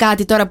έκανε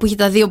κάτι τώρα που είχε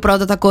τα δύο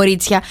πρώτα τα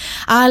κορίτσια,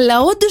 αλλά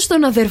όντως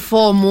τον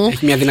αδερφό μου.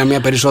 Έχει μια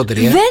δυναμία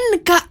περισσότερη.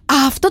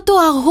 Αυτό το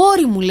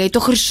αγόρι μου λέει, το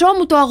χρυσό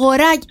μου το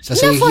αγοράκι.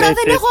 Μια φορά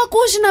δεν έχω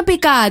ακούσει να πει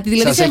κάτι.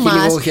 Δηλαδή σας έχει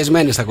λίγο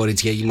χεσμένες τα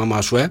κορίτσια η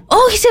μαμά σου,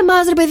 Όχι σε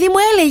εμάς, ρε παιδί μου,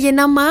 έλεγε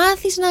να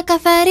μάθεις να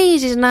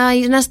καθαρίζεις,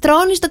 να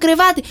στρώνεις το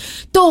κρεβάτι.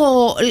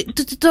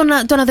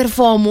 Τον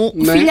αδερφό μου,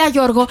 φιλιά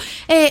Γιώργο,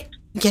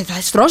 και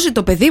θα στρώσει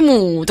το παιδί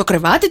μου το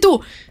κρεβάτι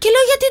του. Και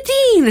λέω, γιατί τι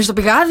είναι στο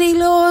πηγάδι?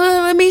 Λέω,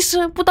 εμείς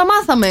που τα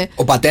μάθαμε.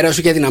 Ο πατέρας σου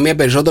είχε δυναμία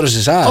περισσότερο σε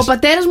εσάς? Ο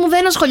πατέρας μου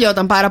δεν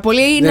ασχολιόταν πάρα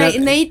πολύ. Να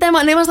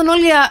ήμασταν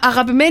όλοι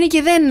αγαπημένοι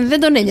και δεν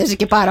τον ένοιαζε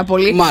και πάρα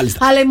πολύ.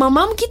 Μάλιστα. Αλλά η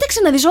μαμά μου,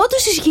 κοίταξε να δεις,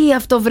 όντως ισχύει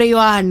αυτό, βρε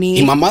Ιωάννη.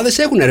 Οι μαμάδες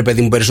έχουν, ρε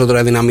παιδί μου,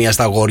 περισσότερα δυναμία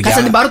στα αγόρια. Κάτσε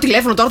να την πάρω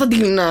τηλέφωνο τώρα, θα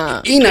την.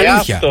 Είναι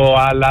αλήθεια. Αυτό,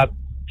 αλλά.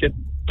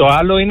 Το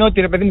άλλο είναι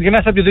ότι, ρε παιδί μου,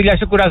 γυρνάς από τη δουλειά,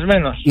 είσαι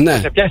κουρασμένος. Ναι.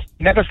 Σε πιάσει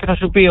την άκρη και θα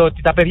σου πει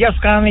ότι τα παιδιά σου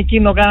κάνανε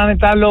εκείνο, κάνανε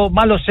το άλλο,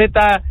 μάλωσέ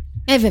τα.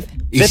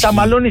 Δεν τα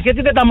μαλώνεις,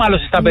 γιατί δεν τα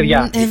μάλωσες τα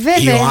παιδιά?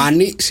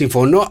 Ιωάννη,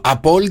 συμφωνώ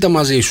απόλυτα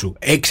μαζί σου.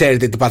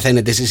 Ξέρετε τι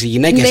παθαίνετε εσείς οι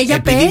γυναίκες?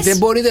 Επειδή δεν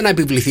μπορείτε να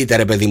επιβληθείτε,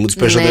 ρε παιδί μου, τις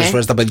περισσότερες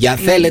φορές τα παιδιά,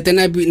 θέλετε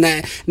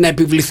να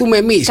επιβληθούμε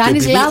εμείς.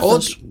 Κάνεις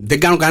λάθος. Δεν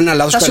κάνω κανένα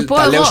λάθος,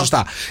 τα λέω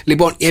σωστά.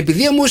 Λοιπόν,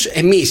 επειδή όμως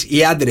εμείς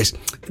οι άντρες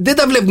δεν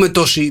τα βλέπουμε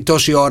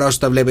τόση ώρα όσο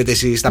τα βλέπετε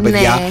εσείς τα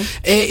παιδιά,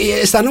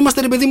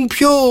 αισθανόμαστε, ρε παιδί μου,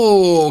 πιο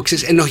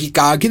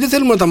ενοχικά και δεν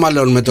θέλουμε να τα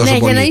μαλώνουμε τόσο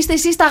πολύ. Για να είστε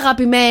εσείς τα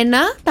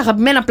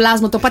αγαπημένα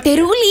πλάσμα, το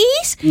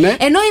πατερούλης.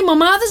 Ενώ οι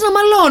μαμάδες να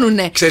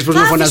μαλώνουνε. Ξέρεις πώς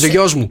με φωνάζει ο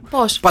γιος μου?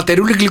 Πώς?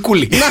 Πατερούλη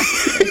γλυκούλη.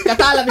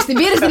 Κατάλαβες, την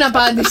πήρες την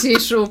απάντησή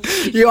σου.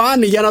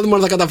 Ιωάννη, για να δούμε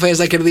αν θα καταφέρεις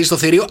να κερδίσεις το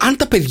θηρίο. Αν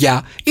τα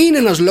παιδιά είναι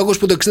ένας λόγος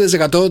που το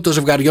 60% των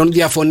ζευγαριών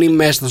διαφωνεί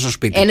μέσα στο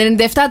σπίτι.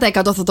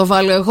 97% θα το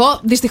βάλω εγώ.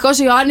 Δυστυχώς,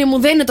 Ιωάννη μου,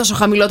 δεν είναι τόσο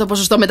χαμηλό το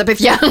ποσοστό με τα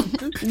παιδιά.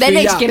 Δεν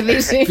έχεις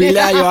κερδίσει.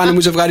 Φιλιά, Ιωάννη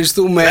μου, σε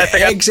ευχαριστούμε.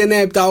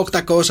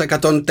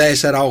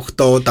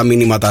 697-800-1048 τα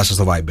μήνυματά σας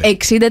στο Viber.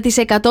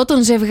 60%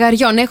 των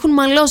ζευγαριών έχουν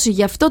μαλώσει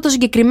γι' αυτό το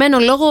συγκεκριμένο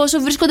λόγο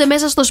όσο βρίσκονται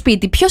μέσα στο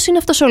σπίτι. Ποιος είναι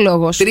αυτός ο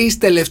λόγος? 3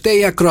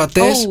 τελευταίοι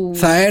ακροατές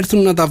θα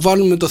έρθουν να τα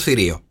βάλουν με το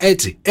θηρίο.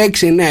 Έτσι.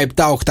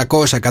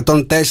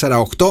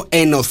 697-800-1048.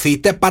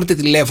 Ενωθείτε, πάρτε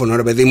τηλέφωνο,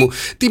 ρε παιδί μου,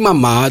 τη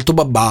μαμά, τον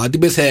μπαμπά, την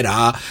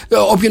πεθερά,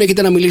 όποιον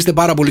έχετε να μιλήσετε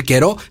πάρα πολύ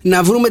καιρό,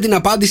 να βρούμε την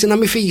απάντηση να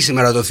μην φύγει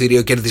σήμερα το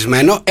θηρίο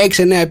κερδισμένο.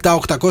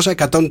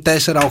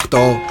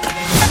 697-800-1048.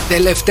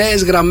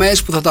 Τελευταίες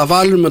γραμμές που θα τα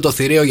βάλουν με το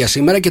θηρίο για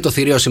σήμερα, και το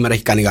θηρίο σήμερα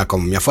έχει κάνει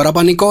ακόμα μια φορά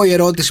πανικό. Η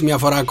ερώτηση μια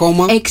φορά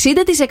ακόμα.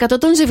 60%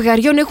 των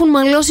ζευγαριών έχουν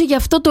μαλώσει γι'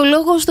 αυτό το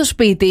λόγο στο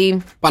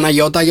σπίτι.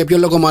 Παναγιώτα, για ποιο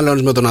λόγο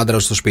μαλώνεις με τον άντρα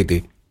σου στο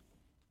σπίτι?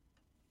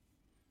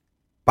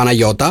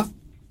 Παναγιώτα.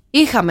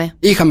 Είχαμε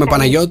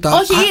Παναγιώτα.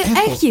 Όχι,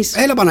 έχεις.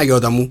 Έλα,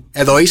 Παναγιώτα μου,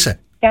 εδώ είσαι.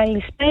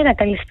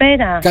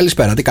 Καλησπέρα.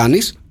 Καλησπέρα, τι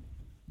κάνεις?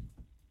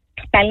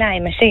 Καλά,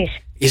 είμαι, εσείς?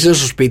 Είσαι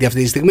στο σπίτι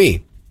αυτή τη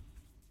στιγμή?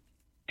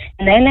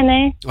 Ναι.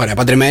 Ωραία,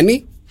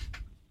 παντρεμένη?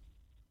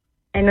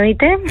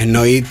 Εννοείται.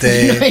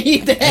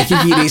 Έχει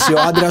γυρίσει ο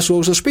άντρας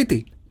σου στο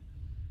σπίτι?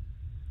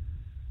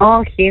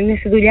 Όχι, είναι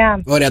στη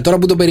δουλειά. Ωραία, τώρα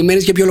που τον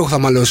περιμένεις, για ποιο λόγο θα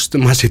μαλώσεις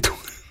μαζί του?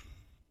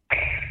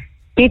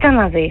 Κοίτα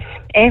να δεις.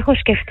 Έχω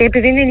σκεφτεί,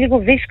 επειδή είναι λίγο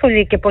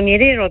δύσκολη και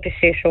πονηρή η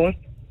ερώτησή σου.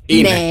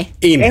 Είναι.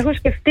 Έχω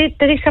σκεφτεί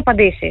 3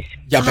 απαντήσεις.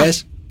 Για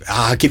πες.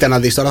 Κοίτα να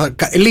δεις τώρα.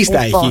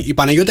 Λίστα έχει. Η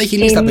Παναγιώτα έχει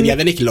λίστα, παιδιά,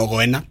 δεν έχει λόγο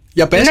ένα.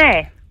 Για πες.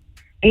 Ναι.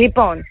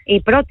 Λοιπόν,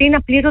 η πρώτη είναι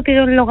απλήρωτοι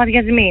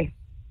λογαριασμοί.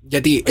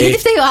 Γιατί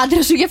φταίει ο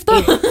άντρας σου γι' αυτό?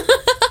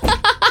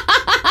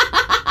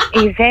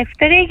 Η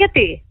δεύτερη,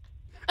 γιατί?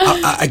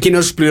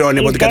 Εκείνος πληρώνει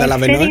από ό,τι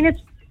καταλαβαίνω.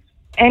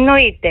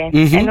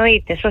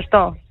 Εννοείται,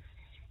 σωστό.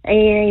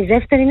 Η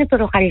δεύτερη είναι το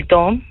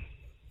ροχαλιτό.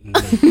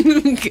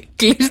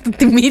 Κλείστε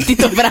τη μύτη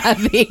το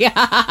βράδυ.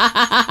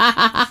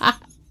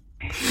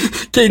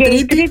 Και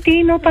η τρίτη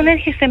είναι όταν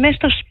έρχεστε μέσα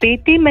στο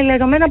σπίτι με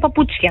λερωμένα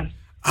παπούτσια.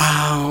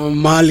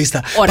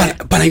 Μάλιστα.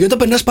 Παναγιώτα,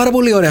 περνάς πάρα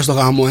πολύ ωραία στο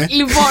γάμο,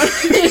 Λοιπόν.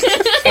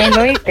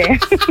 Εννοείται.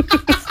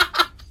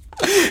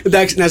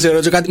 Εντάξει, να σε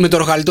ρωτήσω κάτι, με το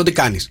ροχαλιτό τι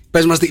κάνεις?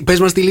 Πες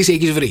μας τι λύση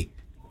έχεις βρει.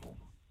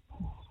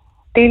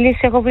 Τι λύση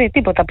έχω βρει?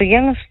 Τίποτα.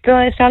 Πηγαίνω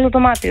σε άλλο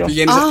δωμάτιο.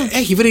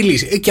 Έχει βρει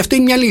λύση. Και αυτή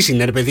μια λύση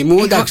είναι, ρε παιδί μου.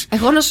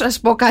 Εγώ να σας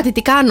πω κάτι,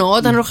 τι κάνω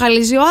όταν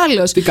ροχαλίζει ο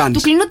άλλος. Τι κάνεις?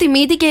 Του κλείνω τη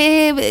μύτη και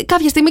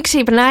κάποια στιγμή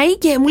ξυπνάει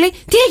και μου λέει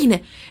τι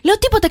έγινε? Λέω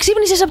τίποτα,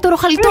 ξύπνησες από το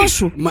ροχαλιτό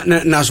σου.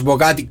 Να σου πω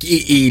κάτι.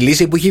 Η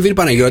λύση που έχει βρει η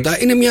Παναγιώτα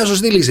είναι μια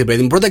σωστή λύση,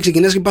 παιδί μου. Πρώτα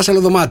ξεκινάς και πας άλλο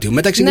δωμάτιο.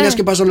 Μετά ξεκινάς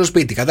και πας άλλο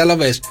σπίτι.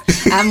 Κατάλαβες?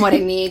 Μωρέ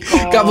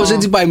Νίκο. Κάπως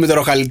έτσι πάει με το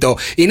ροχαλιτό.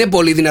 Είναι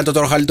πολύ δυνατό το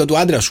ροχαλιτό του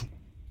άντρα σου?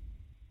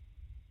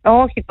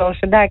 Όχι τόσο,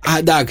 εντάξει.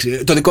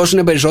 Εντάξει. Το δικό σου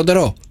είναι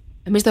περισσότερο?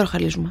 Εμείς το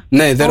ροχαλίζουμε.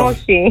 Ναι,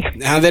 όχι.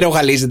 Αν δεν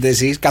ροχαλίζετε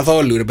εσείς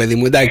καθόλου, ρε παιδί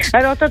μου, εντάξει.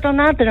 Ρώτα τον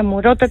άντρα μου,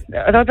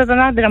 ρώτα τον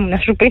άντρα μου να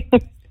σου πει.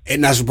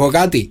 Να σου πω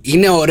κάτι.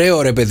 Είναι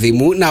ωραίο, ρε παιδί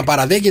μου, να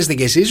παραδέχεστε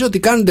κι εσείς ότι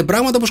κάνετε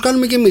πράγματα όπως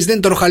κάνουμε κι εμείς.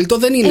 Το ροχαλιτό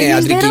δεν είναι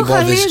αντρική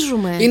υπόθεση.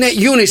 Είναι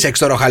unisex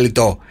το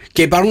ροχαλιτό.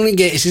 Και υπάρχουν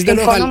και εσείς δεν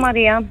ροχαλίζετε.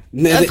 Μαρία.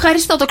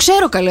 Ευχαριστώ, το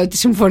ξέρω καλά ότι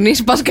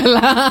συμφωνείς. Πας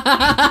καλά.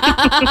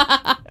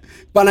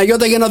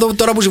 Παναγιώτα, για να δω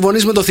τώρα που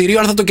συμφωνείς με το θηρίο,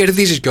 αν θα το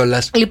κερδίσεις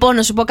κιόλας. Λοιπόν,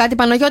 να σου πω κάτι,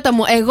 Παναγιώτα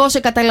μου. Εγώ σε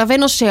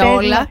καταλαβαίνω σε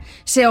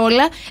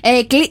όλα.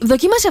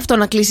 Δοκίμασε αυτό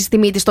να κλείσεις τη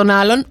μύτη στον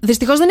άλλον.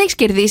 Δυστυχώς δεν έχεις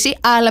κερδίσει,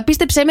 αλλά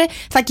πίστεψέ με,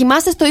 θα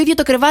κοιμάστε στο ίδιο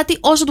το κρεβάτι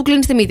όσο του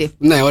κλείνεις τη μύτη.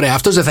 Ναι, ωραία.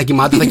 Αυτός δεν θα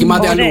κοιμάται, θα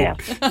κοιμάται αλλού.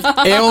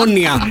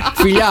 Αιώνια.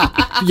 Φιλιά.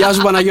 Γεια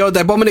σου, Παναγιώτα.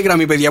 Επόμενη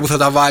γραμμή, παιδιά, που θα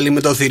τα βάλει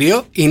με το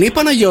θηρίο είναι η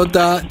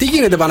Παναγιώτα. Τι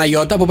γίνεται,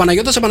 Παναγιώτα? Από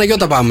Παναγιώτα σε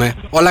Παναγιώτα πάμε.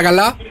 Όλα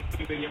καλά?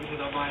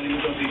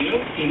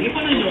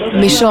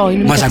 Μισό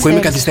είναι. Μας ακούει με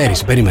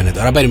καθυστέρηση. Περίμενε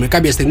τώρα.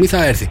 Κάποια στιγμή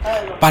θα έρθει.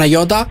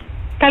 Παναγιώτα.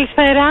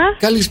 Καλησπέρα.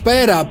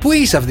 Καλησπέρα. Πού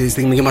είσαι αυτή τη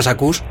στιγμή και μας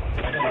ακούς?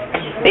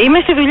 Είμαι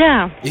στη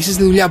δουλειά. Είσαι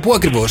στη δουλειά, πού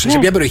ακριβώς? Σε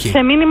ποια περιοχή?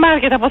 Σε μίνι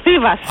μάρκετ, από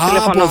Θήβας.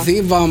 Από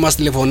Θήβα μας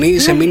τηλεφωνεί,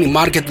 σε μίνι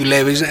μάρκετ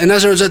δουλεύεις. Να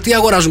σε ρωτήσω, τι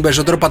αγοράζουν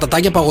περισσότερο,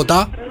 πατατάκια,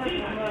 παγωτά?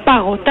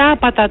 Παγωτά,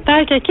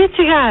 πατατάκια και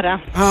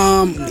τσιγάρα.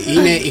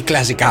 Είναι η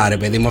κλασικά, ρε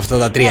παιδί μου, αυτά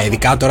τα τρία.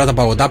 Ειδικά τώρα τα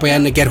παγωτά που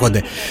είναι και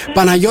έρχονται.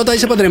 Παναγιώτα,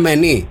 είσαι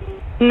παντρεμένη?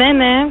 Ναι.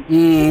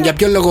 Για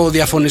ποιο λόγο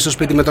διαφωνείς στο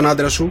σπίτι με τον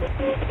άντρα σου?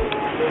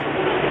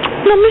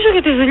 Νομίζω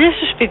για τις δουλειές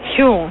του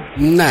σπιτιού.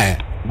 Ναι,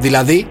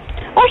 δηλαδή?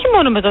 Όχι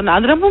μόνο με τον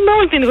άντρα μου, με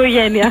όλη την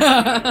οικογένεια.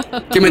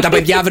 Και με τα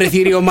παιδιά, βρε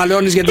θήριο,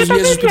 μαλώνεις για τις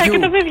δουλειές του σπιτιού? Και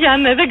τα παιδιά,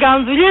 ναι, δεν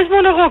κάνουν δουλειές,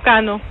 μόνο εγώ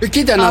κάνω.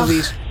 Κοίτα να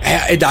δεις.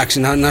 Εντάξει,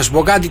 να σου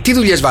πω κάτι. Τι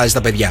δουλειές βάζεις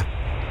τα παιδιά?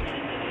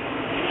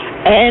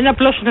 Να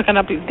πλώσουν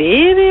κανένα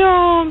πλυντήριο.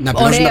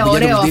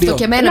 Ωραίο αυτό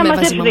και εμένα. Να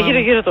μαζέψουν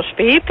γύρω-γύρω το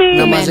σπίτι.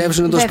 Να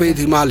μαζέψουν το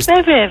σπίτι, μάλιστα.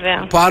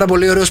 Βέβαια. Πάρα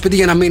πολύ ωραίο σπίτι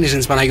για να μείνεις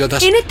της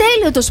Παναγιώτας. Είναι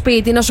τέλειο το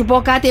σπίτι. Να σου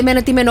πω κάτι,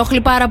 εμένα τι με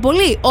ενοχλεί πάρα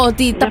πολύ.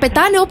 Ότι τα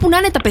πετάνε όπου να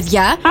είναι τα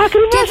παιδιά.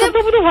 Ακριβώς αυτό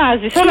που το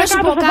βάζεις. Όλα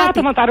κάτω από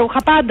πάτωμα τα ρούχα,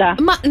 πάντα.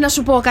 Μα να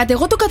σου πω κάτι,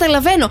 εγώ το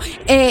καταλαβαίνω.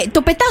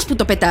 Το πετάς που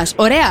το πετάς.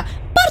 Ωραία.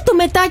 Πάρ' το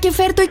μετά και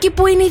φέρ' το εκεί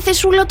που είναι η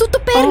θεσούλα του. Το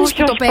παίρνεις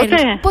που το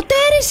παίρνεις. Ποτέ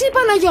ρε εσύ,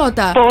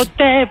 Παναγιώτα.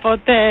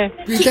 Ποτέ.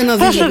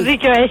 Πόσο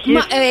δίκιο έχει.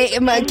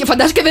 Και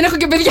φαντάζομαι δεν έχω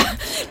και παιδιά.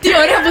 Τι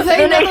ωραία που θα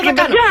είναι αυτό το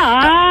κάνω.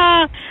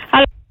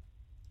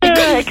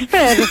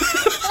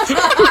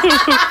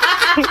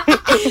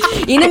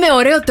 Είναι με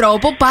ωραίο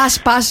τρόπο.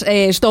 Πας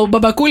στο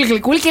μπαμπακούλι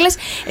γλυκούλι και λες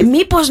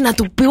μήπως να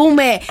του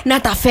πούμε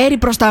να τα φέρει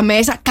προς τα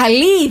μέσα.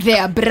 Καλή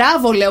ιδέα,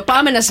 μπράβο λέω,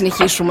 πάμε να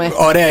συνεχίσουμε.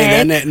 Ωραία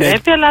ιδέα, ναι.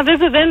 Πρέπει, αλλά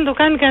δεν το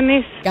κάνει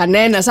κανείς.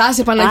 Κανένας,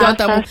 άσε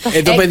Παναγιώτα μου.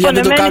 Το παιδιά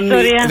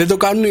δεν το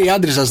κάνουν οι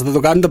άντρες σας, δεν το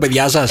κάνουν τα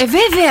παιδιά σας?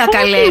 Βέβαια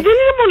καλέ.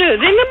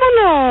 Δεν είναι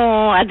μόνο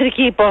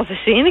αντρική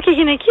υπόθεση, είναι και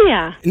γυναικεία.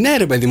 Ναι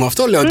ρε παιδί μου,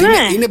 αυτό λέω, ότι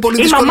είναι πολύ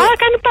δύσκολο. Η μαμά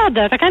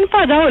τα κάνει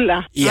πάντα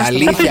όλα. Η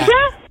αλήθεια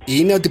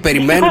είναι ότι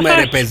περιμένουμε,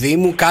 ρε παιδί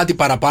μου, κάτι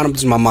παραπάνω από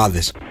τις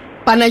μαμάδες.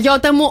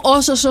 Παναγιώτα μου,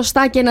 όσο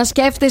σωστά και να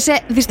σκέφτεσαι,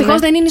 δυστυχώς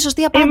δεν είναι η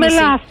σωστή απάντηση.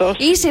 Είμαι λάθος.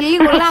 Είσαι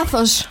λίγο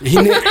λάθος.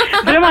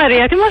 Ρε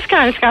Μαρία, τι μας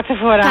κάνεις κάθε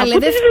φορά? Πού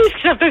τις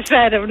βρίσκεις αυτές τις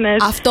έρευνες?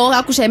 Αυτό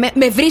άκουσε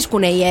με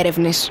βρίσκουνε οι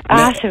έρευνες.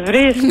 Σε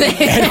βρίσκουν.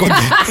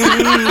 Έρχονται.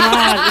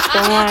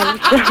 Μάλιστα.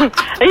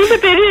 Είμαι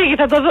περίεργη,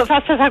 θα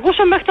σας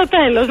ακούσω μέχρι το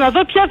τέλος, να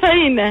δω ποια θα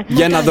είναι.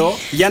 Για να δω.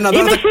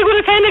 Είμαι σίγουρη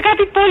θα είναι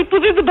κάτι που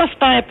δεν μας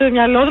πάει από το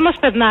μυαλό, δεν μας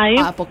περνάει.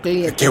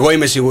 Αποκλείεται. Και εγώ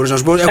είμαι σίγουρος, να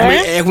σου πω.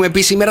 Έχουμε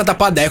πει σήμερα τα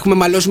πάντα. Έχουμε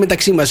μαλώσει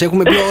μεταξύ μας.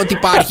 Έχουμε πει ό,τι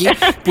υπάρχει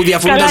που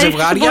διαφωνούν τα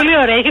ζευγάρια. Πολύ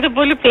ωραία, έχετε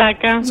πολύ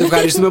πλάκα. Σε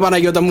ευχαριστούμε,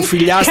 Παναγιώτα μου.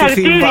 Φιλιά στη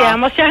Θήβα.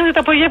 Μας φτιάχνετε τα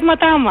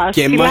απογεύματά μας.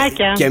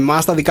 Και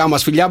εμάς τα δικά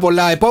μας. Φιλιά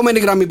πολλά. Επόμενη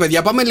γραμμή,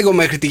 παιδιά. Πάμε λίγο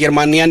μέχρι τη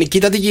Γερμανία.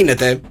 Νικήτα, τι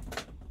γίνεται?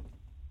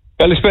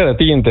 Καλησπέρα,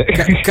 τι γίνεται?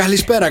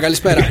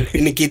 Καλησπέρα.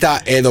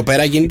 Νικήτα, εδώ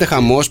πέρα γίνεται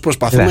χαμός.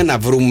 Προσπαθούμε να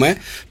βρούμε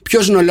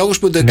ποιος είναι ο λόγος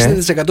που το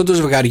 60% των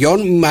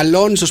ζευγαριών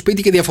μαλώνει στο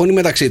σπίτι και διαφωνεί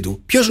μεταξύ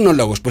του. Ποιος είναι ο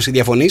λόγος που εσύ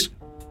διαφωνείς?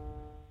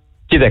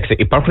 Κοίταξε,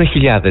 υπάρχουν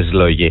χιλιάδες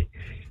λόγοι.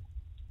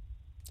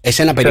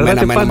 Εσένα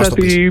περιμέναμε να μας το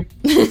πεις.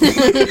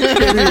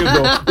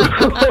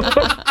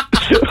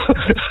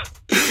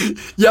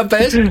 Για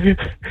πες.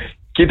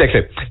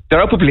 Κοίταξε,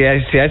 Τώρα που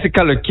πλησιάζει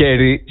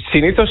καλοκαίρι,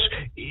 συνήθως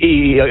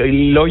οι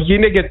λόγοι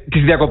είναι για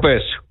τις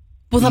διακοπές.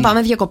 Πού θα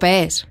πάμε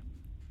διακοπές?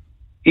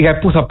 Για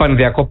πού θα πάνε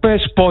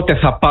διακοπές, πότε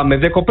θα πάμε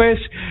διακοπές,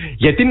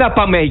 γιατί να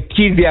πάμε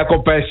εκεί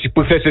διακοπές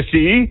που θες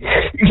εσύ.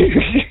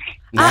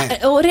 Ναι.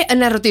 Ωραία,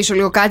 να ρωτήσω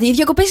λίγο κάτι. Οι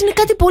διακοπές είναι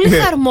κάτι πολύ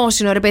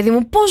χαρμόσυνο, ρε παιδί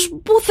μου.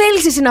 Πού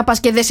θέλεις εσύ να πας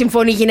και δεν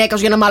συμφωνεί η γυναίκα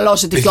σου για να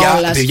μαλώσετε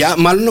κιόλας?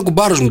 Μάλλον ο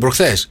κουμπάρος μου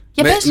προχθές.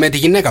 Με τη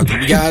γυναίκα του.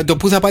 Για το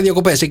πού θα πάει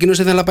διακοπές. Εκείνος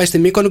ήθελε να πάει στη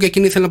Μύκονο και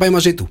εκείνη ήθελε να πάει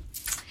μαζί του.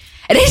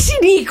 Ρε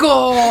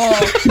Νίκο!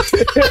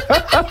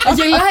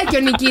 Γελάει και ο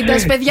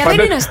Νικήτας, παιδιά,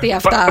 δεν είναι αστεία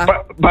αυτά.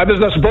 Πάντως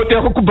να σου πω ότι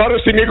έχω κουμπάρο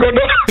στη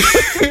Μύκονο.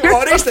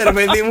 Ορίστε ρε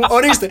παιδί μου,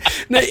 ορίστε.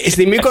 Ναι,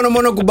 στη Μύκονο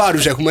μόνο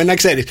κουμπάρους έχουμε, να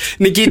ξέρεις.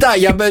 Νικήτα,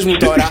 για πες μου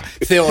τώρα,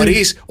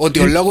 θεωρείς ότι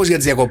ο λόγος για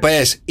τις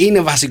διακοπές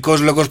είναι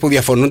βασικός λόγος που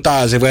διαφωνούν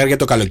τα ζευγάρια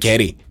το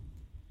καλοκαίρι?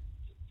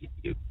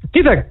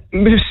 Κοίτα,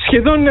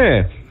 σχεδόν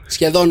ναι.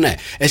 Σχεδόν ναι.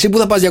 Εσύ που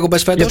θα πας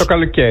διακοπές φέτος? Για το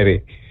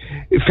καλοκαίρι.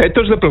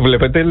 Φέτος δεν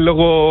προβλέπεται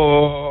λόγω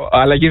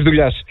αλλαγής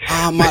δουλειάς.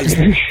 Α,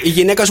 μάλιστα. Η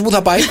γυναίκα σου που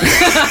θα πάει?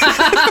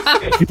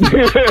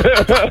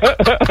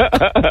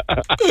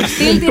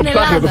 Στείλ την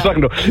Ελλάδα.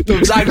 Το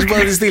ψάχνεις που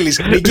θα τη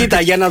στείλεις.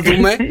 Νικήτα, για να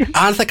δούμε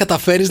αν θα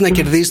καταφέρεις να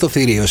κερδίσεις το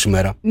θηρίο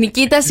σήμερα.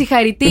 Νικήτα,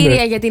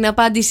 συγχαρητήρια για την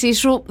απάντησή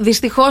σου.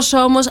 Δυστυχώς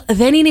όμως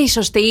δεν είναι η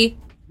σωστή.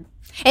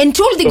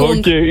 Entschuldigung.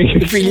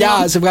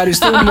 Φιλιά, σε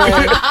ευχαριστούμε.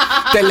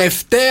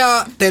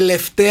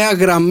 Τελευταία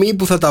γραμμή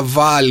που θα τα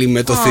βάλει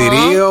με το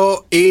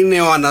θηρίο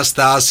είναι ο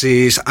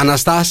Αναστάσης.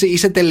 Αναστάση,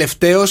 είσαι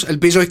τελευταίος.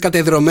 Ελπίζω όχι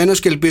κατεδρωμένος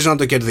και ελπίζω να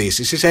το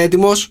κερδίσεις. Είσαι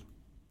έτοιμος?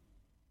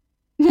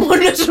 Μόνο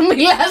σου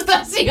μιλάς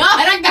τόση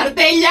ώρα,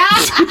 καρτέλια.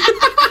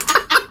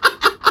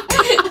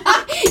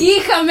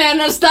 Είχαμε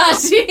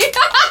Αναστάση.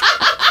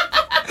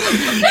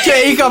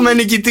 Και είχαμε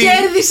νικητή.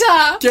 Κέρδισα.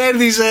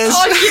 Κέρδισες.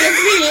 Όχι ρε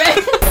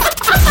φίλε.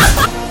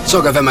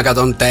 Σοκαφέ με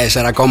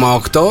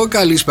 104,8.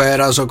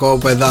 Καλησπέρα,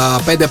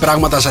 σοκόπεδα. 5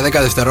 πράγματα σε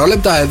 10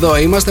 δευτερόλεπτα. Εδώ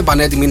είμαστε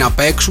πανέτοιμοι να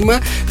παίξουμε.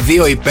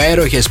 2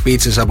 υπέροχες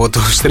πίτσες από το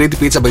Street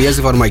Pizza, παιδιά,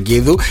 στη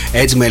Φαρμακίδου.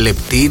 Έτσι με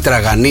λεπτή,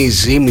 τραγανή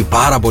ζύμη,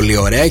 πάρα πολύ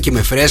ωραία και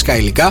με φρέσκα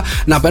υλικά.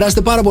 Να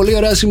περάσετε πάρα πολύ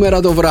ωραία σήμερα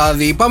το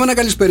βράδυ. Πάμε να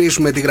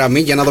καλησπερίσουμε τη γραμμή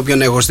για να δω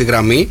ποιον έχω στη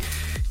γραμμή.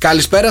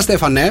 Καλησπέρα,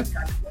 Στέφανε.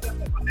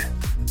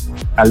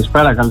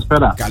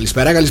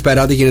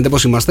 Καλησπέρα. Τι γίνεται,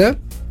 πώς είμαστε?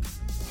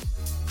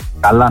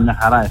 Καλά, μια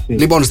χαρά, εσύ?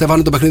 Λοιπόν,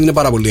 Στέφανο, το παιχνίδι είναι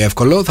πάρα πολύ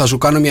εύκολο. Θα σου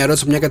κάνω μια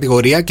ερώτηση από μια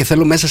κατηγορία και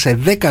θέλω μέσα σε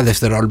 10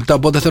 δευτερόλεπτα.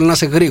 Οπότε θέλω να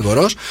είσαι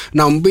γρήγορος,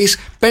 να μου πεις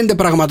 5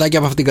 πραγματάκια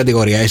από αυτήν την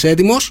κατηγορία. Είσαι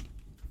έτοιμος?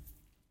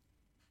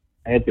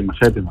 Έτοιμος.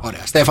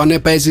 Ωραία. Στέφανε,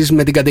 παίζεις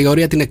με την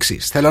κατηγορία την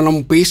εξής. Θέλω να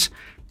μου πεις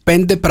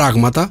 5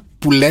 πράγματα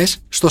που λες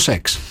στο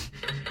σεξ.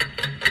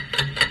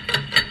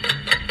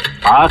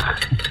 Αχ,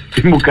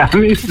 τι μου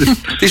κάνεις?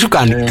 Τι σου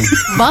κάνει?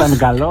 Ήταν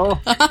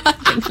καλό.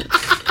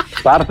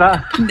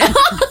 Σπάρτα.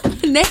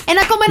 Ναι,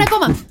 ένα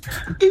ακόμα.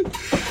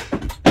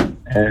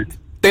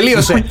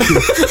 Τελείωσε.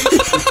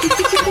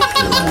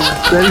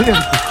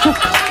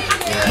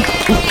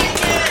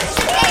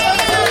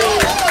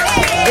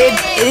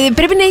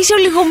 Πρέπει να είσαι ο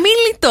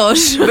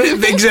λιγομίλητος.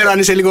 Δεν ξέρω αν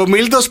είσαι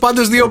λιγομίλητος.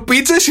 Πάντως 2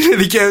 πίτσες είναι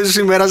δικές σου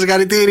σήμερα.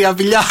 Συγχαρητήρια,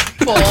 φιλιά.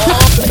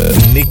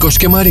 Νίκος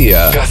και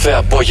Μαρία. Κάθε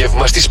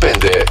απόγευμα στις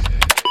 5.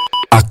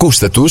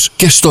 Ακούστε τους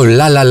και στο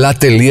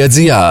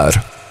lalala.gr.